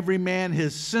every man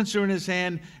his censer in his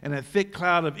hand, and a thick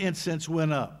cloud of incense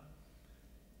went up.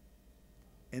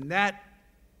 And that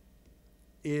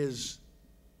is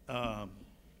the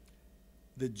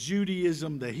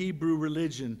Judaism, the Hebrew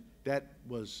religion that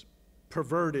was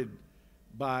perverted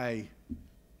by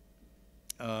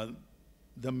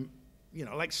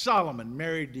like Solomon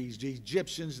married these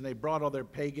Egyptians, and they brought all their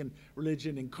pagan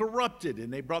religion and corrupted,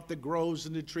 and they brought the groves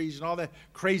and the trees and all that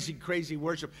crazy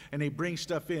worship, and they bring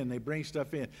stuff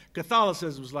in.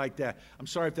 Catholicism was like that. I'm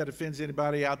sorry if that offends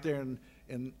anybody out there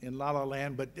in La La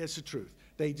Land, but that's the truth.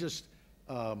 They just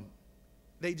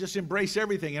embrace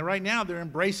everything, and right now they're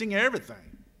embracing everything.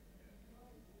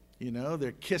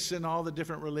 They're kissing all the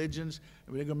different religions,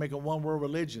 and they're going to make a one-world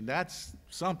religion. That's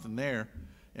something there.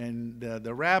 And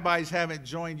the rabbis haven't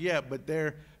joined yet, but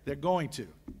they're going to.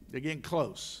 They're getting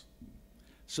close.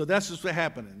 So that's what's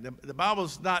happening. The Bible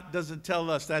doesn't tell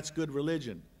us that's good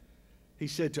religion. He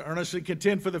said to earnestly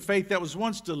contend for the faith that was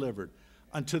once delivered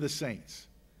unto the saints.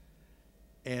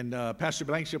 And Pastor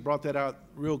Blankenship brought that out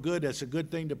real good. That's a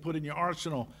good thing to put in your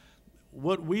arsenal.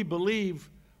 What we believe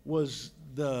was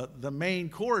the main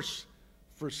course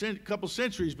for a couple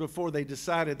centuries before they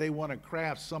decided they want to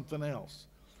craft something else.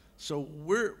 So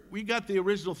we got the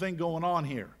original thing going on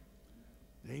here.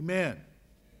 Amen.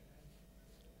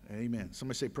 Amen.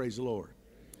 Somebody say praise the Lord.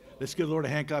 Let's give the Lord a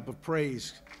hand clap of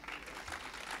praise.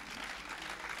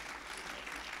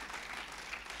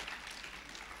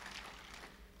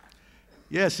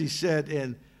 Yes, he said,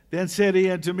 and then said he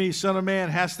unto me, Son of man,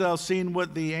 hast thou seen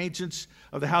what the ancients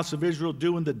of the house of Israel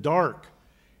do in the dark,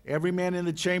 every man in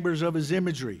the chambers of his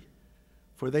imagery?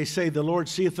 For they say, the Lord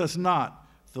seeth us not.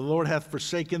 The Lord hath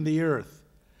forsaken the earth.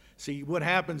 See, what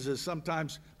happens is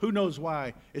sometimes, who knows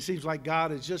why, it seems like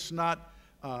God is just not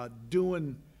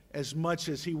doing as much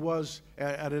as he was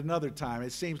at another time.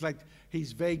 It seems like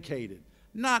he's vacated.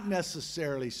 Not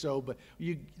necessarily so, but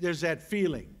there's that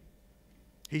feeling.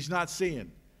 He's not seeing.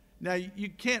 Now, you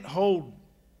can't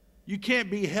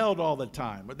be held all the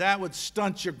time, but that would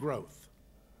stunt your growth.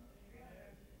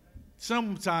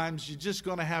 Sometimes you're just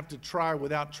going to have to try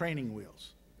without training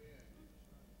wheels.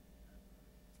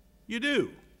 You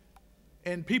do.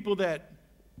 And people that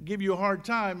give you a hard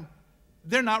time,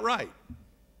 they're not right.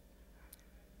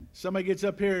 Somebody gets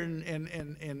up here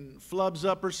and flubs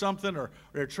up or something, or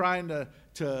they're trying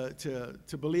to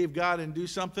believe God and do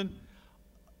something.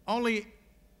 Only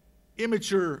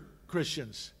immature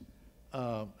Christians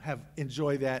have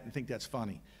enjoyed that and think that's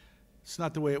funny. It's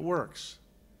not the way it works.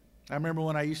 I remember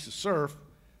when I used to surf,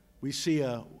 we see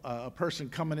a person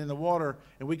coming in the water,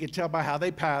 and we can tell by how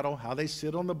they paddle, how they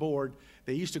sit on the board.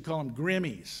 They used to call them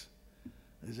grimmies.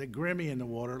 There's a grimmy in the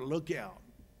water, look out.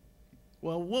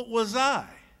 Well, what was I?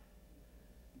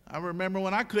 I remember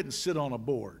when I couldn't sit on a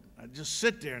board. I'd just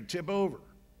sit there and tip over.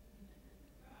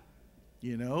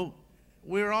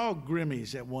 We're all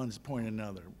grimmies at one point or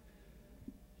another.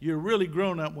 You're really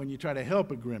grown up when you try to help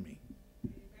a grimmy.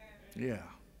 Yeah.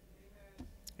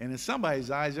 And in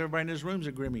somebody's eyes, everybody in this room is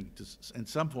a grimmy in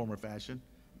some form or fashion.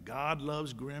 God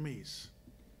loves grimmies.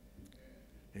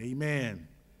 Amen.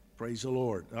 Praise the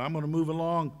Lord. I'm going to move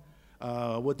along.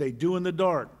 What they do in the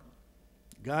dark.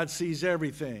 God sees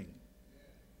everything.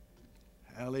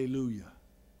 Hallelujah.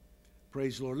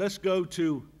 Praise the Lord. Let's go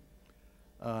to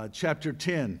chapter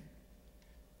 10.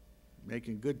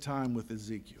 Making good time with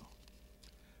Ezekiel.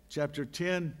 Chapter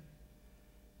 10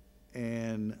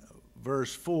 and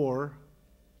verse 4.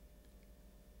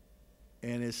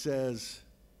 And it says,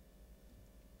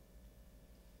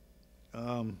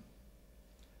 then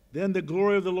the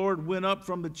glory of the Lord went up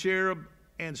from the cherub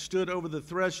and stood over the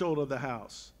threshold of the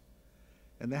house.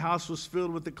 And the house was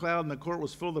filled with the cloud, and the court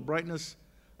was full of the brightness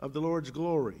of the Lord's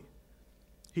glory.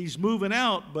 He's moving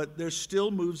out, but there's still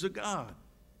moves of God.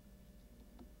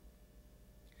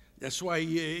 That's why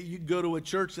you go to a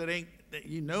church that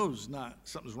is not,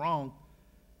 something's wrong,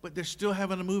 but they're still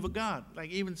having a move of God. Like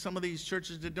even some of these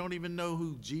churches that don't even know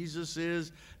who Jesus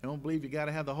is, don't believe you got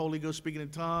to have the Holy Ghost speaking in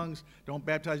tongues, don't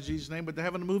baptize in Jesus' name, but they're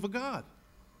having a move of God.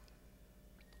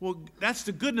 Well, that's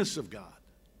the goodness of God.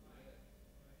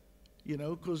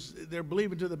 Because they're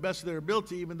believing to the best of their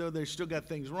ability, even though they still got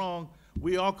things wrong.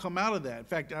 We all come out of that. In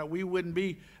fact, we wouldn't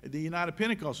be the United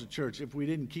Pentecostal Church if we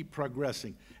didn't keep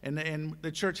progressing. And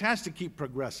the church has to keep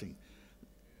progressing.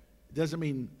 Doesn't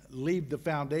mean leave the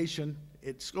foundation.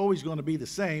 It's always going to be the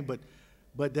same,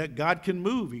 but that God can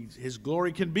move. His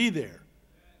glory can be there.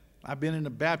 I've been in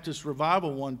a Baptist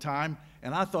revival one time,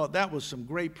 And I thought that was some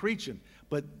great preaching.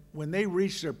 But when they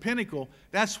reached their pinnacle,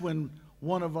 that's when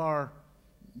one of our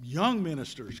young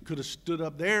ministers could have stood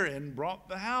up there and brought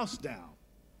the house down.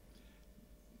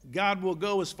 God will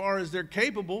go as far as they're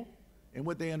capable and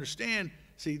what they understand.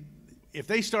 See, if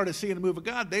they started seeing the move of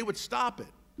God, they would stop it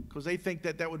because they think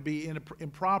that that would be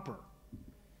improper.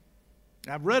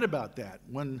 I've read about that.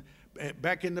 When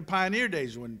back in the pioneer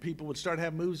days, when people would start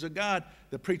having moves of God,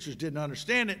 the preachers didn't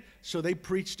understand it, so they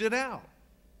preached it out.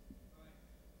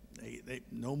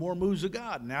 No more moves of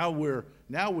God. Now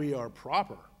we are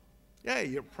proper. Yeah,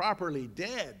 you're properly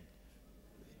dead.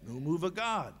 No move of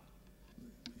God.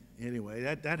 Anyway,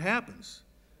 that happens.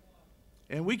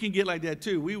 And we can get like that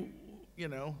too. We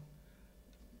want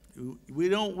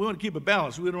to keep a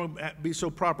balance. We don't be so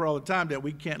proper all the time that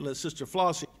we can't let Sister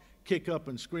Flossie kick up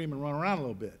and scream and run around a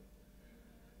little bit.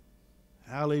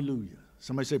 Hallelujah.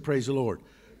 Somebody say praise the Lord.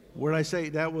 Where did I say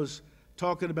that was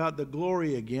talking about the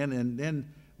glory again? And then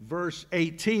verse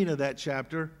 18 of that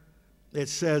chapter, it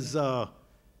says,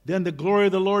 then the glory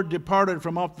of the Lord departed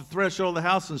from off the threshold of the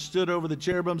house and stood over the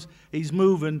cherubims. He's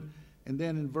moving. And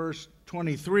then in verse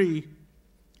 23,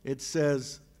 it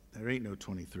says, there ain't no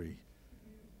 23.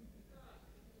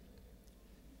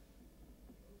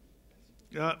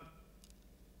 But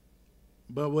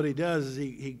what he does is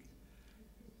he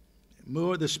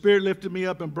moved, the Spirit lifted me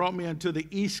up and brought me unto the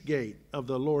east gate of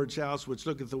the Lord's house, which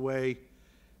looketh away.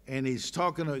 And he's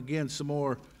talking again some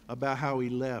more about how he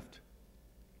left.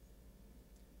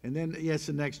 And then, yes,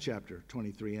 the next chapter,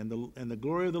 23. And the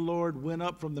glory of the Lord went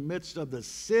up from the midst of the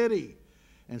city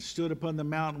and stood upon the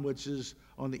mountain which is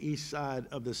on the east side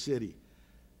of the city.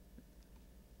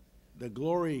 The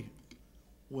glory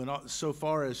went so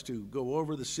far as to go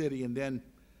over the city, and then,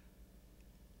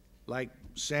 like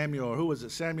Samuel, or who was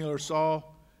it, Samuel or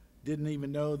Saul, didn't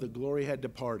even know the glory had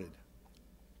departed.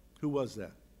 Who was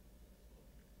that?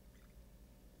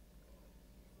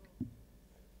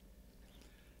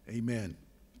 Amen.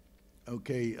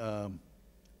 Okay,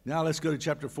 now let's go to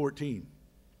chapter 14.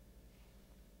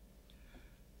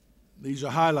 These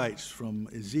are highlights from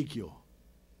Ezekiel.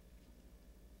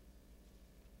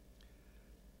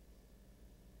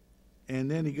 And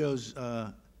then he goes,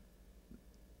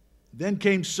 then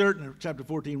came certain, chapter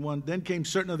 14:1, then came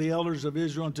certain of the elders of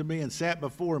Israel unto me and sat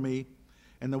before me.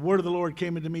 And the word of the Lord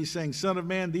came unto me, saying, Son of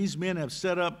man, these men have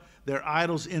set up their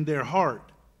idols in their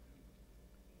heart.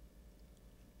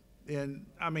 And,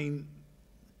 I mean,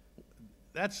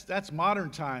 that's modern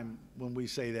time when we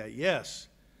say that. Yes,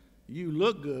 you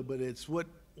look good, but it's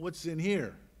what's in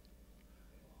here.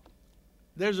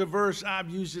 There's a verse, I've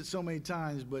used it so many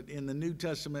times, but in the New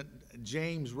Testament,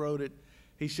 James wrote it.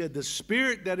 He said, the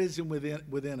Spirit that is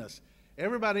within us.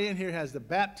 Everybody in here has the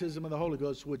baptism of the Holy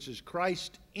Ghost, which is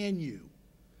Christ in you.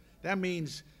 That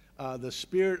means the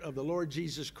Spirit of the Lord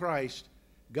Jesus Christ,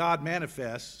 God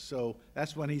manifests. So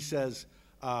that's when he says,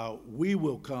 we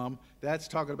will come. That's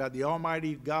talking about the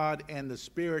Almighty God and the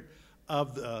Spirit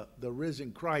of the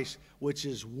risen Christ, which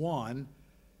is one.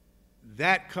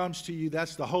 That comes to you.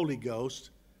 That's the Holy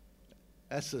Ghost.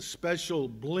 That's a special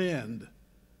blend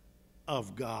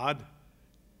of God,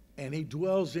 and he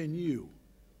dwells in you.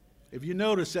 If you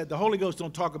notice that the Holy Ghost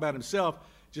don't talk about himself,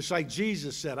 just like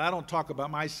Jesus said, I don't talk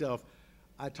about myself.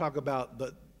 I talk about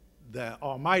the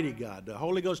Almighty God. The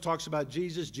Holy Ghost talks about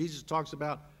Jesus. Jesus talks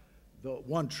about the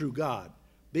one true God.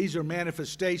 These are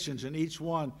manifestations, and each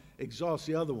one exalts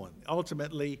the other one.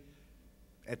 Ultimately,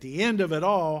 at the end of it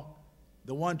all,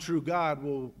 the one true God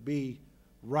will be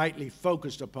rightly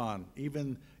focused upon.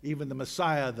 Even the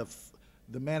Messiah,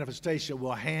 the manifestation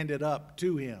will hand it up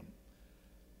to him.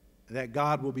 That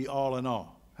God will be all in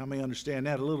all. How many understand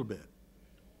that a little bit?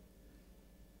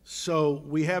 So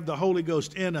we have the Holy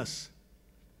Ghost in us,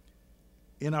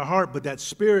 in our heart, but that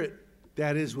Spirit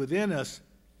that is within us,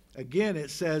 again, it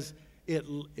says, it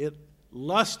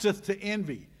lusteth to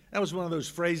envy. That was one of those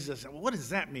phrases I said, well, what does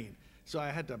that mean? So I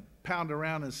had to pound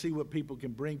around and see what people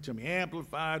can bring to me,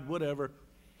 amplified, whatever.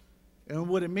 And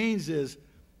what it means is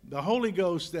the Holy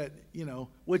Ghost that,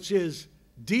 which is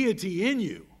deity in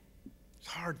you. It's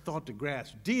a hard thought to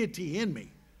grasp. Deity in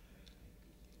me.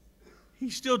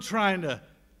 He's still trying to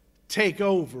take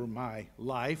over my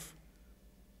life.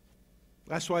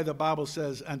 That's why the Bible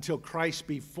says, until Christ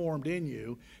be formed in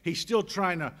you. He's still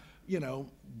trying to,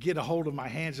 get a hold of my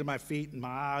hands and my feet and my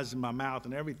eyes and my mouth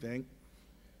and everything.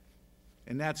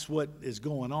 And that's what is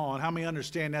going on. How many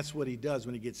understand that's what he does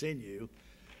when he gets in you?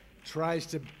 Tries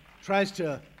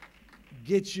to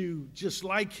get you just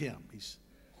like him. He's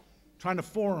trying to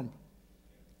form,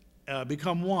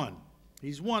 become one.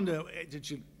 He's one that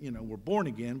we're born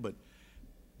again, but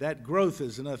that growth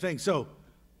is another thing. So,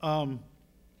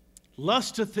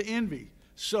 lusteth to envy.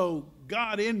 So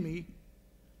God in me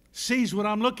sees what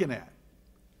I'm looking at.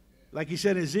 Like he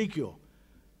said in Ezekiel,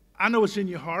 I know what's in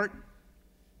your heart.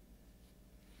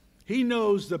 He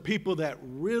knows the people that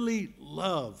really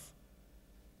love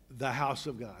the house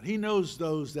of God. He knows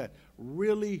those that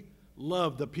really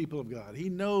love the people of God. He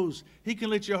knows he can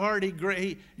let your heart.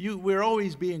 We're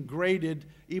always being graded,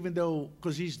 even though,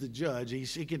 because he's the judge,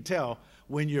 he can tell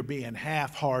when you're being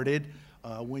half-hearted,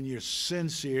 when you're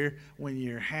sincere, when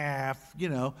you're half,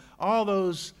 all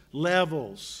those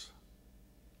levels.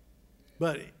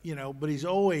 But he's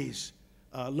always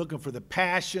looking for the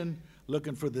passion,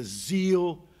 looking for the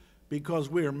zeal, because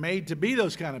we're made to be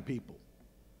those kind of people.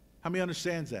 How many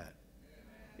understands that?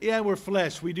 Yeah, we're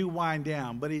flesh. We do wind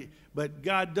down, but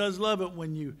God does love it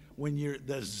when you're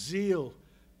the zeal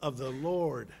of the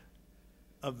Lord.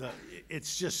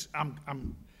 It's just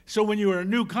So when you were a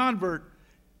new convert,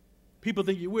 people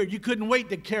think you're weird. You couldn't wait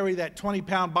to carry that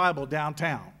 20-pound Bible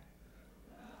downtown.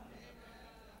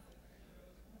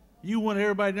 You want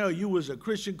everybody to know you was a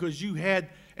Christian because you had,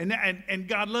 and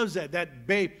God loves that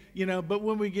babe, but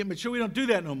when we get mature, we don't do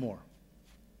that no more.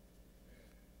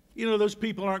 Those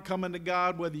people aren't coming to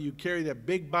God whether you carry that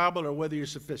big Bible or whether you're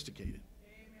sophisticated.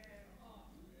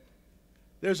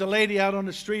 There's a lady out on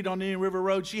the street on Indian River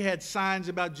Road. She had signs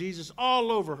about Jesus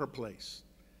all over her place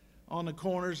on the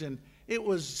corners, and it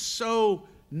was so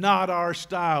not our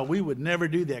style. We would never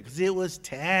do that because it was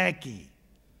tacky.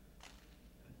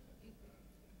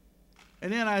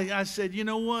 And then I said, you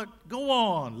know what? Go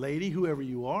on, lady, whoever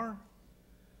you are.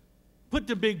 Put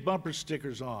the big bumper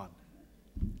stickers on.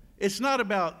 It's not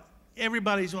about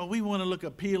everybody's, we want to look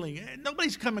appealing.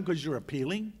 Nobody's coming because you're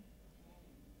appealing.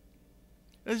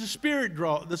 There's a spirit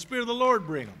draw. The Spirit of the Lord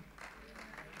bring them.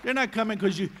 They're not coming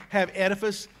because you have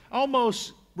edifice.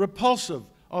 Almost repulsive,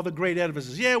 all the great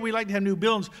edifices. Yeah, we like to have new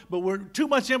buildings, but we're too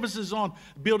much emphasis on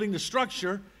building the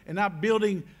structure and not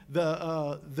building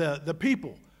the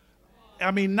people. I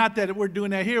mean, not that we're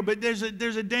doing that here, but there's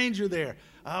a danger there.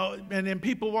 And then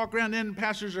people walk around, and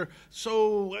pastors are,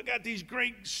 I got these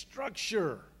great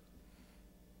structure.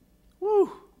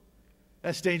 Woo!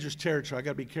 That's dangerous territory. I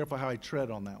got to be careful how I tread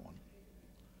on that one.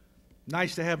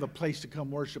 Nice to have a place to come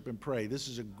worship and pray. This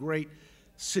is a great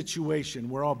situation.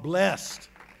 We're all blessed.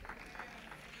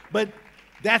 But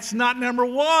that's not number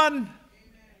one.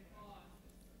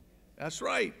 That's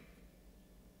right.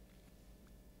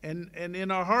 And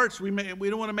in our hearts, we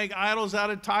don't want to make idols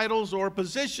out of titles or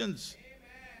positions.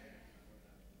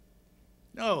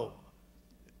 No.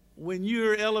 When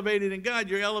you're elevated in God,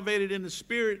 you're elevated in the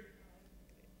Spirit,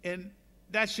 and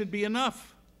that should be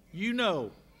enough. You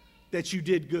know that you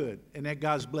did good and that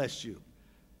God's blessed you.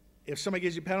 If somebody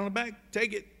gives you a pat on the back,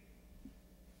 take it.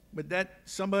 But that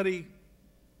somebody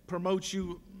promotes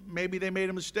you, maybe they made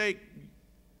a mistake.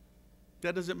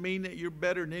 That doesn't mean that you're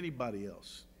better than anybody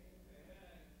else.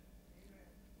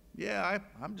 Yeah,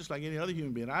 I'm just like any other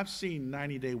human being. I've seen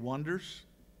 90-day wonders.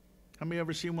 How many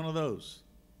ever seen one of those?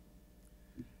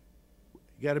 You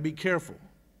got to be careful.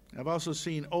 I've also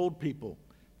seen old people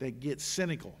that get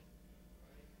cynical.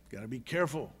 Got to be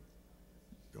careful.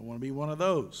 Don't want to be one of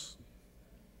those.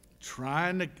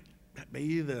 Trying to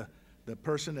be the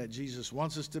person that Jesus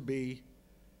wants us to be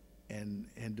and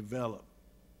develop.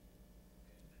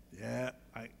 Yeah,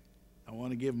 I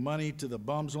want to give money to the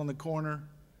bums on the corner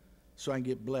so I can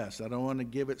get blessed. I don't want to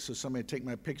give it so somebody take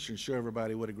my picture and show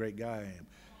everybody what a great guy I am.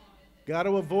 Got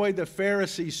to avoid the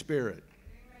Pharisee spirit.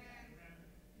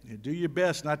 You do your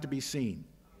best not to be seen.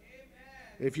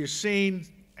 If you're seen,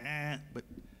 but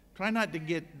try not to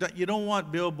get, you don't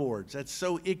want billboards. That's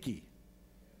so icky.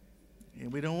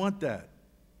 And we don't want that.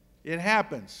 It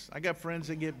happens. I got friends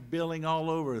that get billing all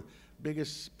over,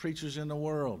 biggest preachers in the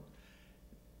world.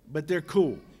 But they're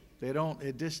cool.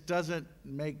 It just doesn't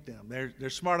make them. They're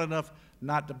smart enough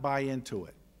not to buy into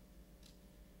it.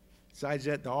 Besides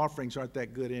that, the offerings aren't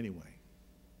that good anyway.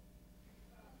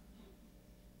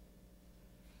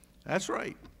 That's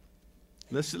right.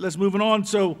 Let's move on.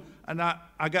 So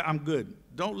I'm good.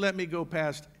 Don't let me go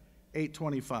past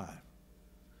 8:25.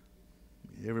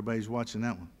 Everybody's watching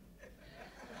that one.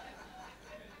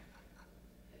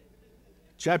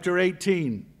 Chapter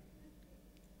 18.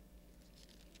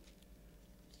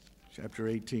 Chapter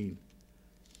 18.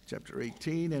 Chapter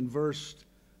 18 and verse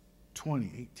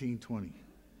 20. 18:20.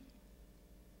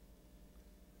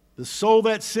 The soul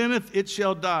that sinneth, it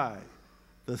shall die.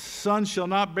 The Son shall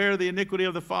not bear the iniquity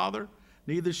of the Father,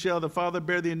 neither shall the Father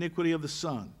bear the iniquity of the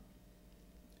Son.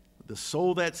 The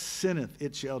soul that sinneth,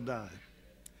 it shall die.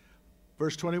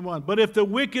 Verse 21. But if the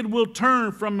wicked will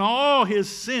turn from all his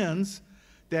sins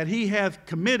that he hath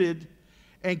committed,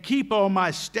 and keep all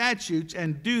my statutes,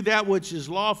 and do that which is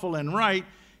lawful and right,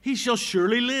 he shall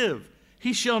surely live.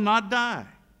 He shall not die.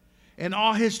 And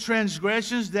all his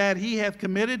transgressions that he hath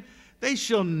committed, they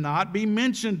shall not be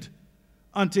mentioned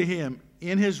unto him.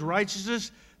 In his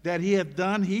righteousness that he hath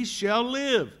done, he shall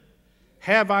live.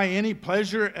 Have I any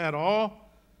pleasure at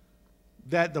all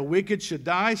that the wicked should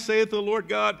die, saith the Lord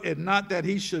God, and not that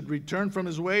he should return from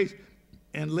his ways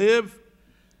and live?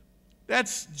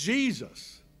 That's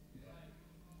Jesus.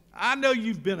 I know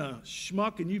you've been a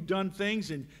schmuck and you've done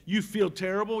things and you feel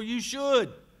terrible. You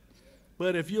should.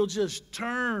 But if you'll just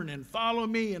turn and follow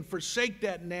me and forsake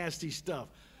that nasty stuff,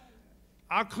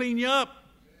 I'll clean you up.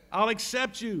 I'll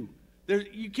accept you.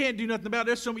 You can't do nothing about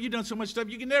it. You've done so much stuff.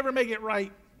 You can never make it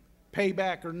right.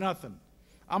 Payback or nothing.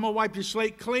 I'm going to wipe your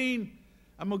slate clean.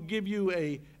 I'm going to give you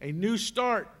a new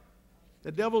start.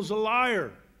 The devil's a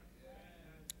liar.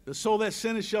 The soul that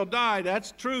sinneth shall die.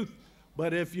 That's truth.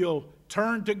 But if you'll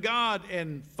turn to God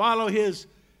and follow his,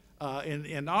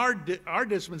 in our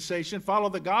dispensation, follow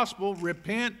the gospel,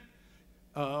 repent,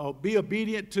 be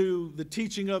obedient to the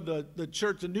teaching of the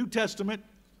church, the New Testament,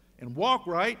 and walk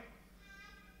right,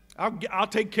 I'll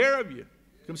take care of you.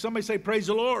 Can somebody say, praise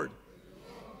the Lord?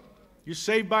 You're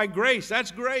saved by grace.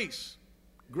 That's grace.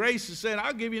 Grace is saying,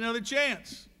 I'll give you another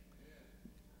chance.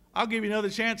 I'll give you another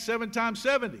chance 7 times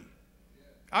 70.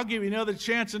 I'll give you another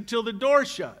chance until the door's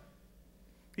shut.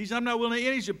 He said, I'm not willing that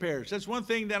any should perish. That's one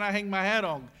thing that I hang my hat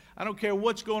on. I don't care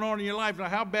what's going on in your life, no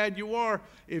how bad you are.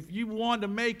 If you want to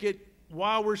make it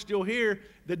while we're still here,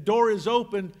 the door is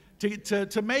open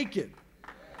to make it.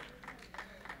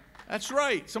 That's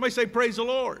right. Somebody say, praise the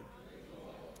Lord.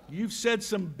 You've said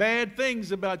some bad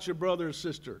things about your brother or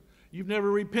sister. You've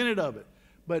never repented of it.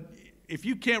 But if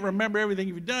you can't remember everything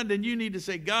you've done, then you need to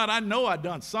say, God, I know I've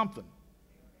done something.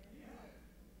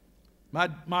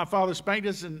 My father spanked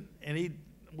us, and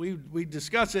we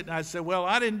discussed it, and I said, well,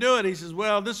 I didn't do it. He says,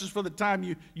 well, this is for the time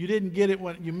you didn't get it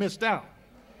when you missed out.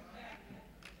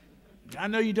 I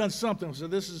know you've done something, so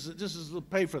this is to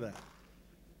pay for that.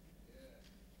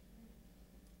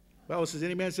 The Bible says,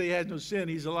 any man say he has no sin,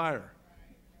 he's a liar.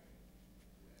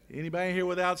 Anybody here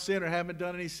without sin or haven't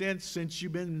done any sin since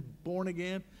you've been born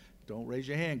again? Don't raise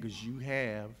your hand, because you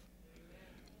have.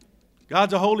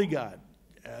 God's a holy God.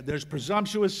 There's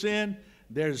presumptuous sin.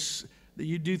 There's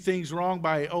you do things wrong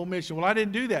by omission. Well, I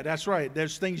didn't do that. That's right.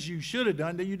 There's things you should have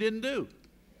done that you didn't do.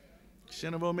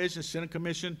 Sin of omission, sin of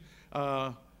commission.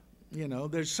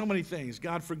 There's so many things.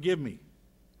 God, forgive me.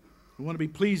 We want to be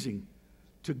pleasing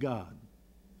to God.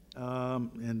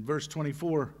 In verse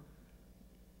 24,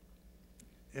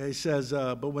 it says,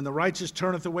 but when the righteous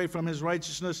turneth away from his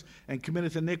righteousness and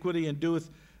committeth iniquity and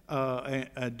doeth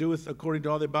according to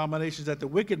all the abominations that the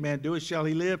wicked man doeth, shall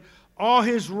he live? All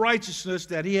his righteousness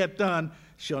that he hath done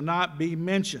shall not be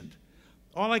mentioned.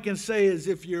 All I can say is,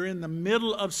 if you're in the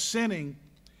middle of sinning,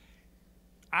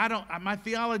 my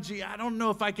theology, I don't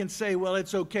know if I can say, well,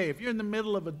 it's okay. If you're in the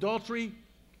middle of adultery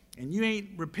and you ain't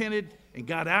repented and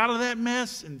got out of that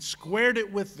mess and squared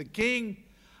it with the king,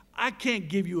 I can't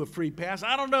give you a free pass.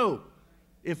 I don't know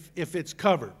if it's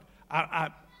covered.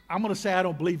 I'm going to say I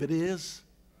don't believe it is.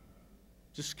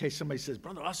 Just in case somebody says,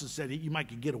 Brother Austin said you might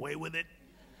could get away with it.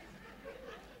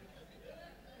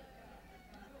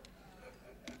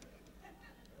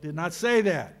 Did not say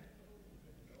that.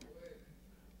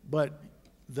 But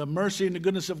the mercy and the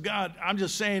goodness of God, I'm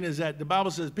just saying is that the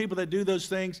Bible says people that do those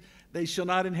things, they shall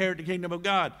not inherit the kingdom of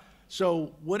God.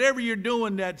 So whatever you're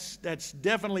doing that's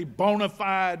definitely bona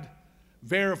fide,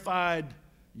 verified,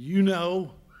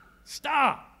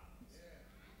 stop.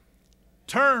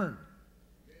 Turn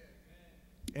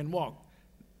and walk.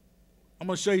 I'm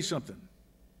going to show you something.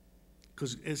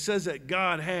 Because it says that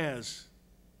God has,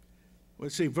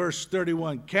 let's see, verse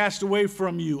 31, cast away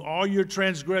from you all your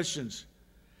transgressions.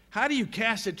 How do you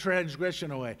cast a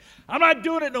transgression away? I'm not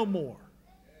doing it no more.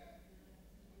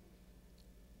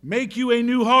 Make you a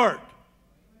new heart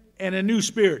and a new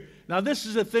spirit. Now, this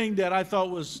is a thing that I thought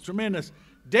was tremendous.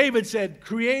 David said,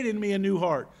 create in me a new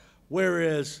heart.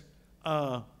 Whereas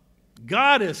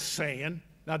God is saying,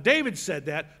 now David said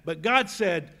that, but God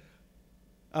said,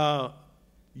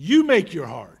 you make your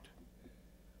heart.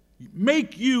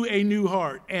 Make you a new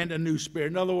heart and a new spirit.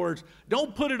 In other words,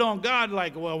 don't put it on God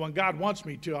like, well, when God wants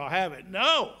me to, I'll have it.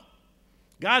 No.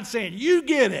 God's saying, you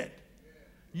get it.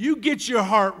 You get your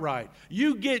heart right.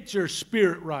 You get your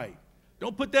spirit right.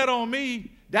 Don't put that on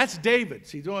me. That's David.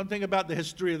 See, the one thing about the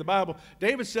history of the Bible,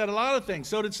 David said a lot of things.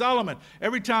 So did Solomon.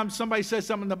 Every time somebody says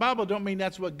something in the Bible, don't mean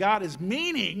that's what God is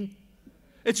meaning.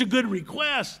 It's a good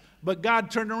request, but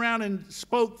God turned around and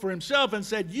spoke for himself and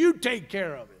said, you take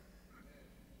care of it.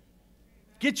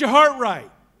 Get your heart right.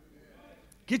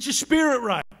 Get your spirit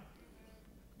right.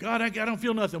 God, I don't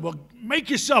feel nothing. Well, make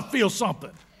yourself feel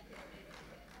something.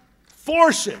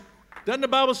 Force it. Doesn't the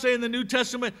Bible say in the New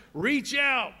Testament, reach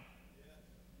out?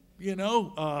 You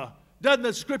know, doesn't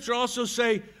the Scripture also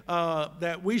say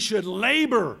that we should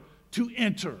labor to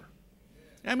enter?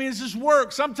 I mean, it's just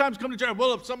work. Sometimes come to church.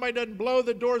 Well, if somebody doesn't blow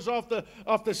the doors off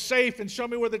the safe and show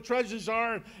me where the treasures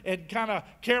are and kind of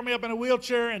carry me up in a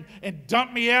wheelchair and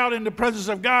dump me out in the presence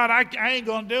of God, I ain't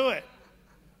going to do it.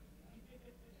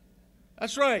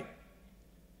 That's right.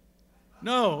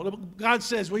 No, God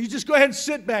says, well, you just go ahead and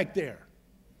sit back there.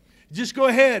 Just go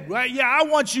ahead, right? Yeah, I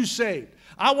want you saved.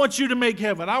 I want you to make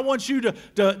heaven. I want you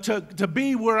to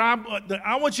be where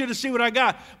I want you to see what I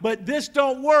got. But this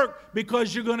don't work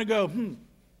because you're going to go,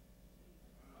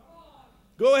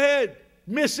 Go ahead.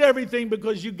 Miss everything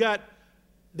because you got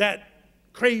that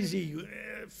crazy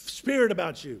spirit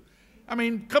about you. I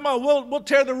mean, come on, we'll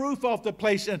tear the roof off the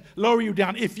place and lower you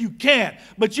down if you can.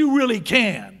 But you really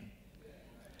can.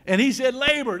 And he said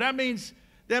labor. That means,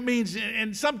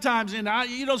 and sometimes,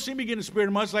 you don't see me getting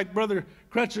spirit much, like Brother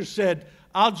Crutcher said,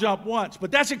 I'll jump once.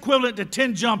 But that's equivalent to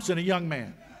 10 jumps in a young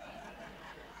man.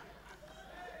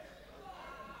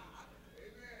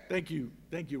 Thank you,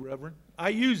 Reverend. I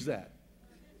use that.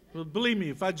 Well, believe me,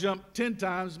 if I jump 10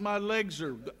 times, my legs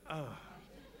are...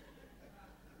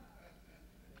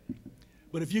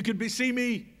 But if you could see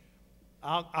me,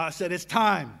 I said, it's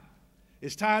time.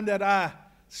 It's time that I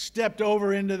stepped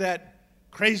over into that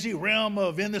crazy realm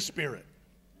of in the Spirit.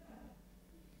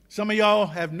 Some of y'all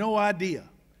have no idea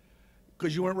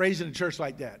because you weren't raised in a church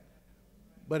like that.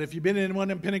 But if you've been in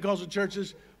one of them Pentecostal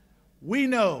churches, we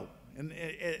know. And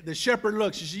the shepherd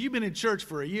looks. He says, you've been in church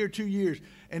for a year, 2 years,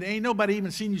 and ain't nobody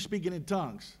even seen you speaking in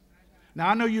tongues. Now,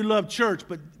 I know you love church,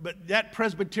 but that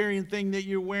Presbyterian thing that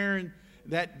you're wearing,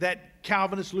 that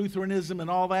Calvinist Lutheranism and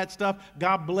all that stuff,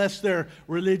 God bless their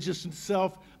religious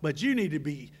self, but you need to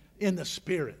be in the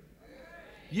Spirit.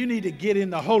 You need to get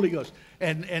in the Holy Ghost.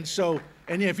 And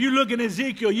if you look in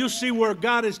Ezekiel, you'll see where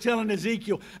God is telling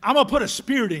Ezekiel, I'm going to put a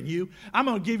spirit in you. I'm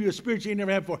going to give you a spirit you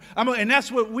never had before. And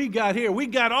that's what we got here. We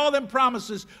got all them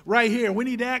promises right here. We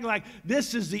need to act like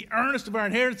this is the earnest of our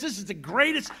inheritance. This is the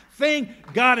greatest thing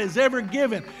God has ever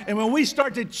given. And when we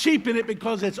start to cheapen it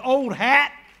because it's old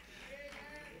hat,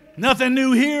 nothing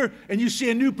new here, and you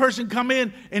see a new person come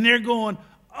in and they're going,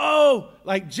 oh,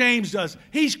 like James does.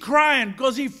 He's crying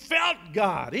because he felt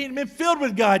God. He ain't been filled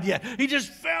with God yet. He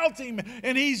just felt him,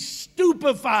 and he's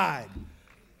stupefied.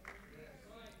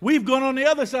 We've gone on the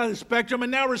other side of the spectrum,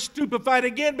 and now we're stupefied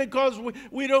again because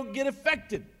we don't get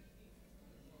affected.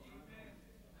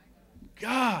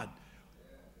 God.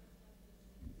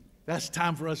 That's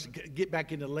time for us to get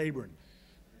back into laboring.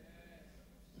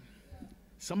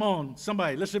 Come on,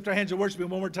 somebody. Let's lift our hands and worship him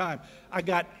one more time. I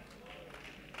better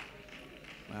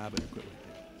quit right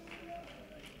there.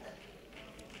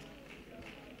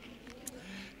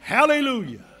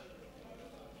 Hallelujah.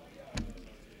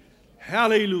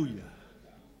 Hallelujah.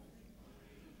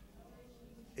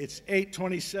 It's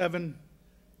 8:27.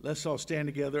 Let's all stand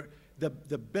together.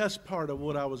 The best part of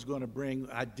what I was going to bring,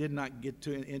 I did not get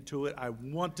into it. I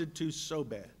wanted to so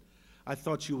bad. I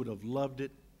thought you would have loved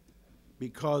it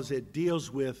because it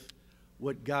deals with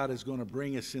what God is going to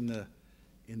bring us in the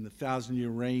 1,000-year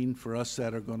reign for us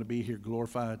that are going to be here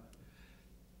glorified.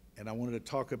 And I wanted to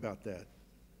talk about that.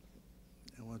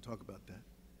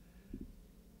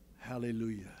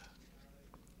 Hallelujah.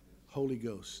 Holy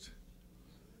Ghost.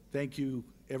 Thank you,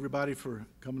 everybody, for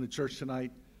coming to church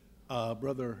tonight.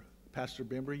 Brother Pastor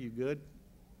Bembry, you good?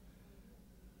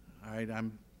 All right,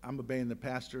 I'm obeying the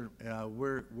pastor.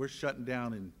 We're shutting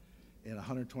down in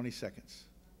 120 seconds.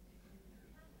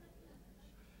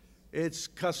 It's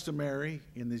customary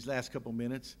in these last couple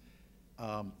minutes.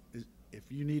 If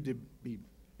you need to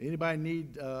anybody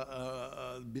need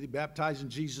be baptized in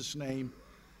Jesus' name,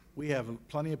 we have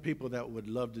plenty of people that would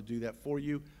love to do that for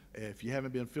you. If you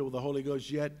haven't been filled with the Holy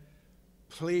Ghost yet,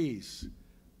 please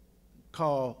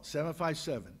call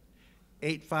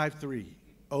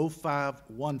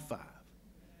 757-853-0515.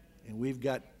 And we've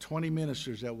got 20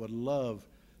 ministers that would love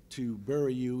to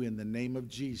bury you in the name of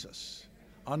Jesus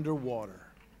underwater.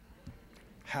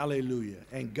 Hallelujah.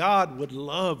 And God would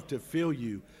love to fill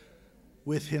you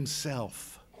with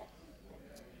himself.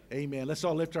 Amen. Let's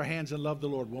all lift our hands and love the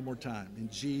Lord one more time in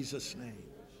Jesus' name.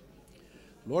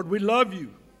 Lord, we love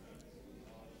you.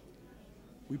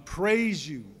 We praise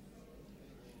you.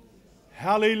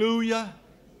 Hallelujah.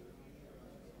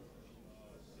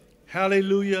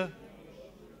 Hallelujah.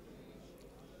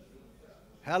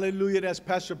 Hallelujah. As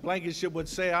Pastor Blankenship would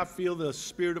say, I feel the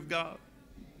Spirit of God.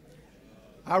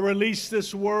 I release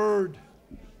this word.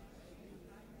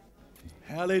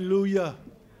 Hallelujah.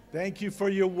 Thank you for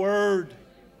your word.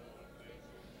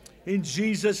 In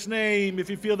Jesus' name, if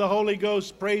you feel the Holy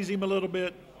Ghost, praise Him a little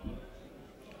bit.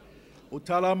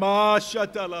 Utalama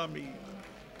shatalami.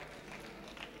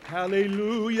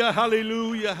 Hallelujah,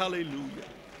 hallelujah, hallelujah.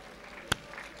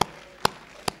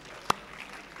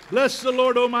 Bless the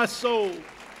Lord, O my soul,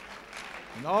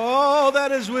 and all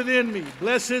that is within me.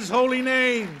 Bless His holy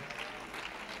name.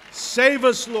 Save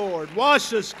us, Lord.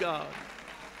 Wash us, God.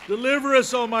 Deliver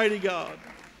us, Almighty God.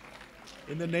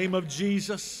 In the name of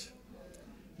Jesus.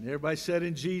 And everybody said,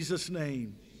 in Jesus'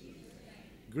 name.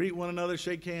 Greet one another,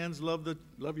 shake hands, love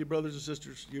your brothers and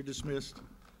sisters. You're dismissed.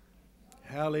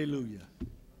 Hallelujah.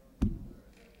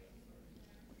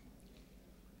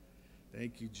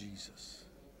 Thank you, Jesus.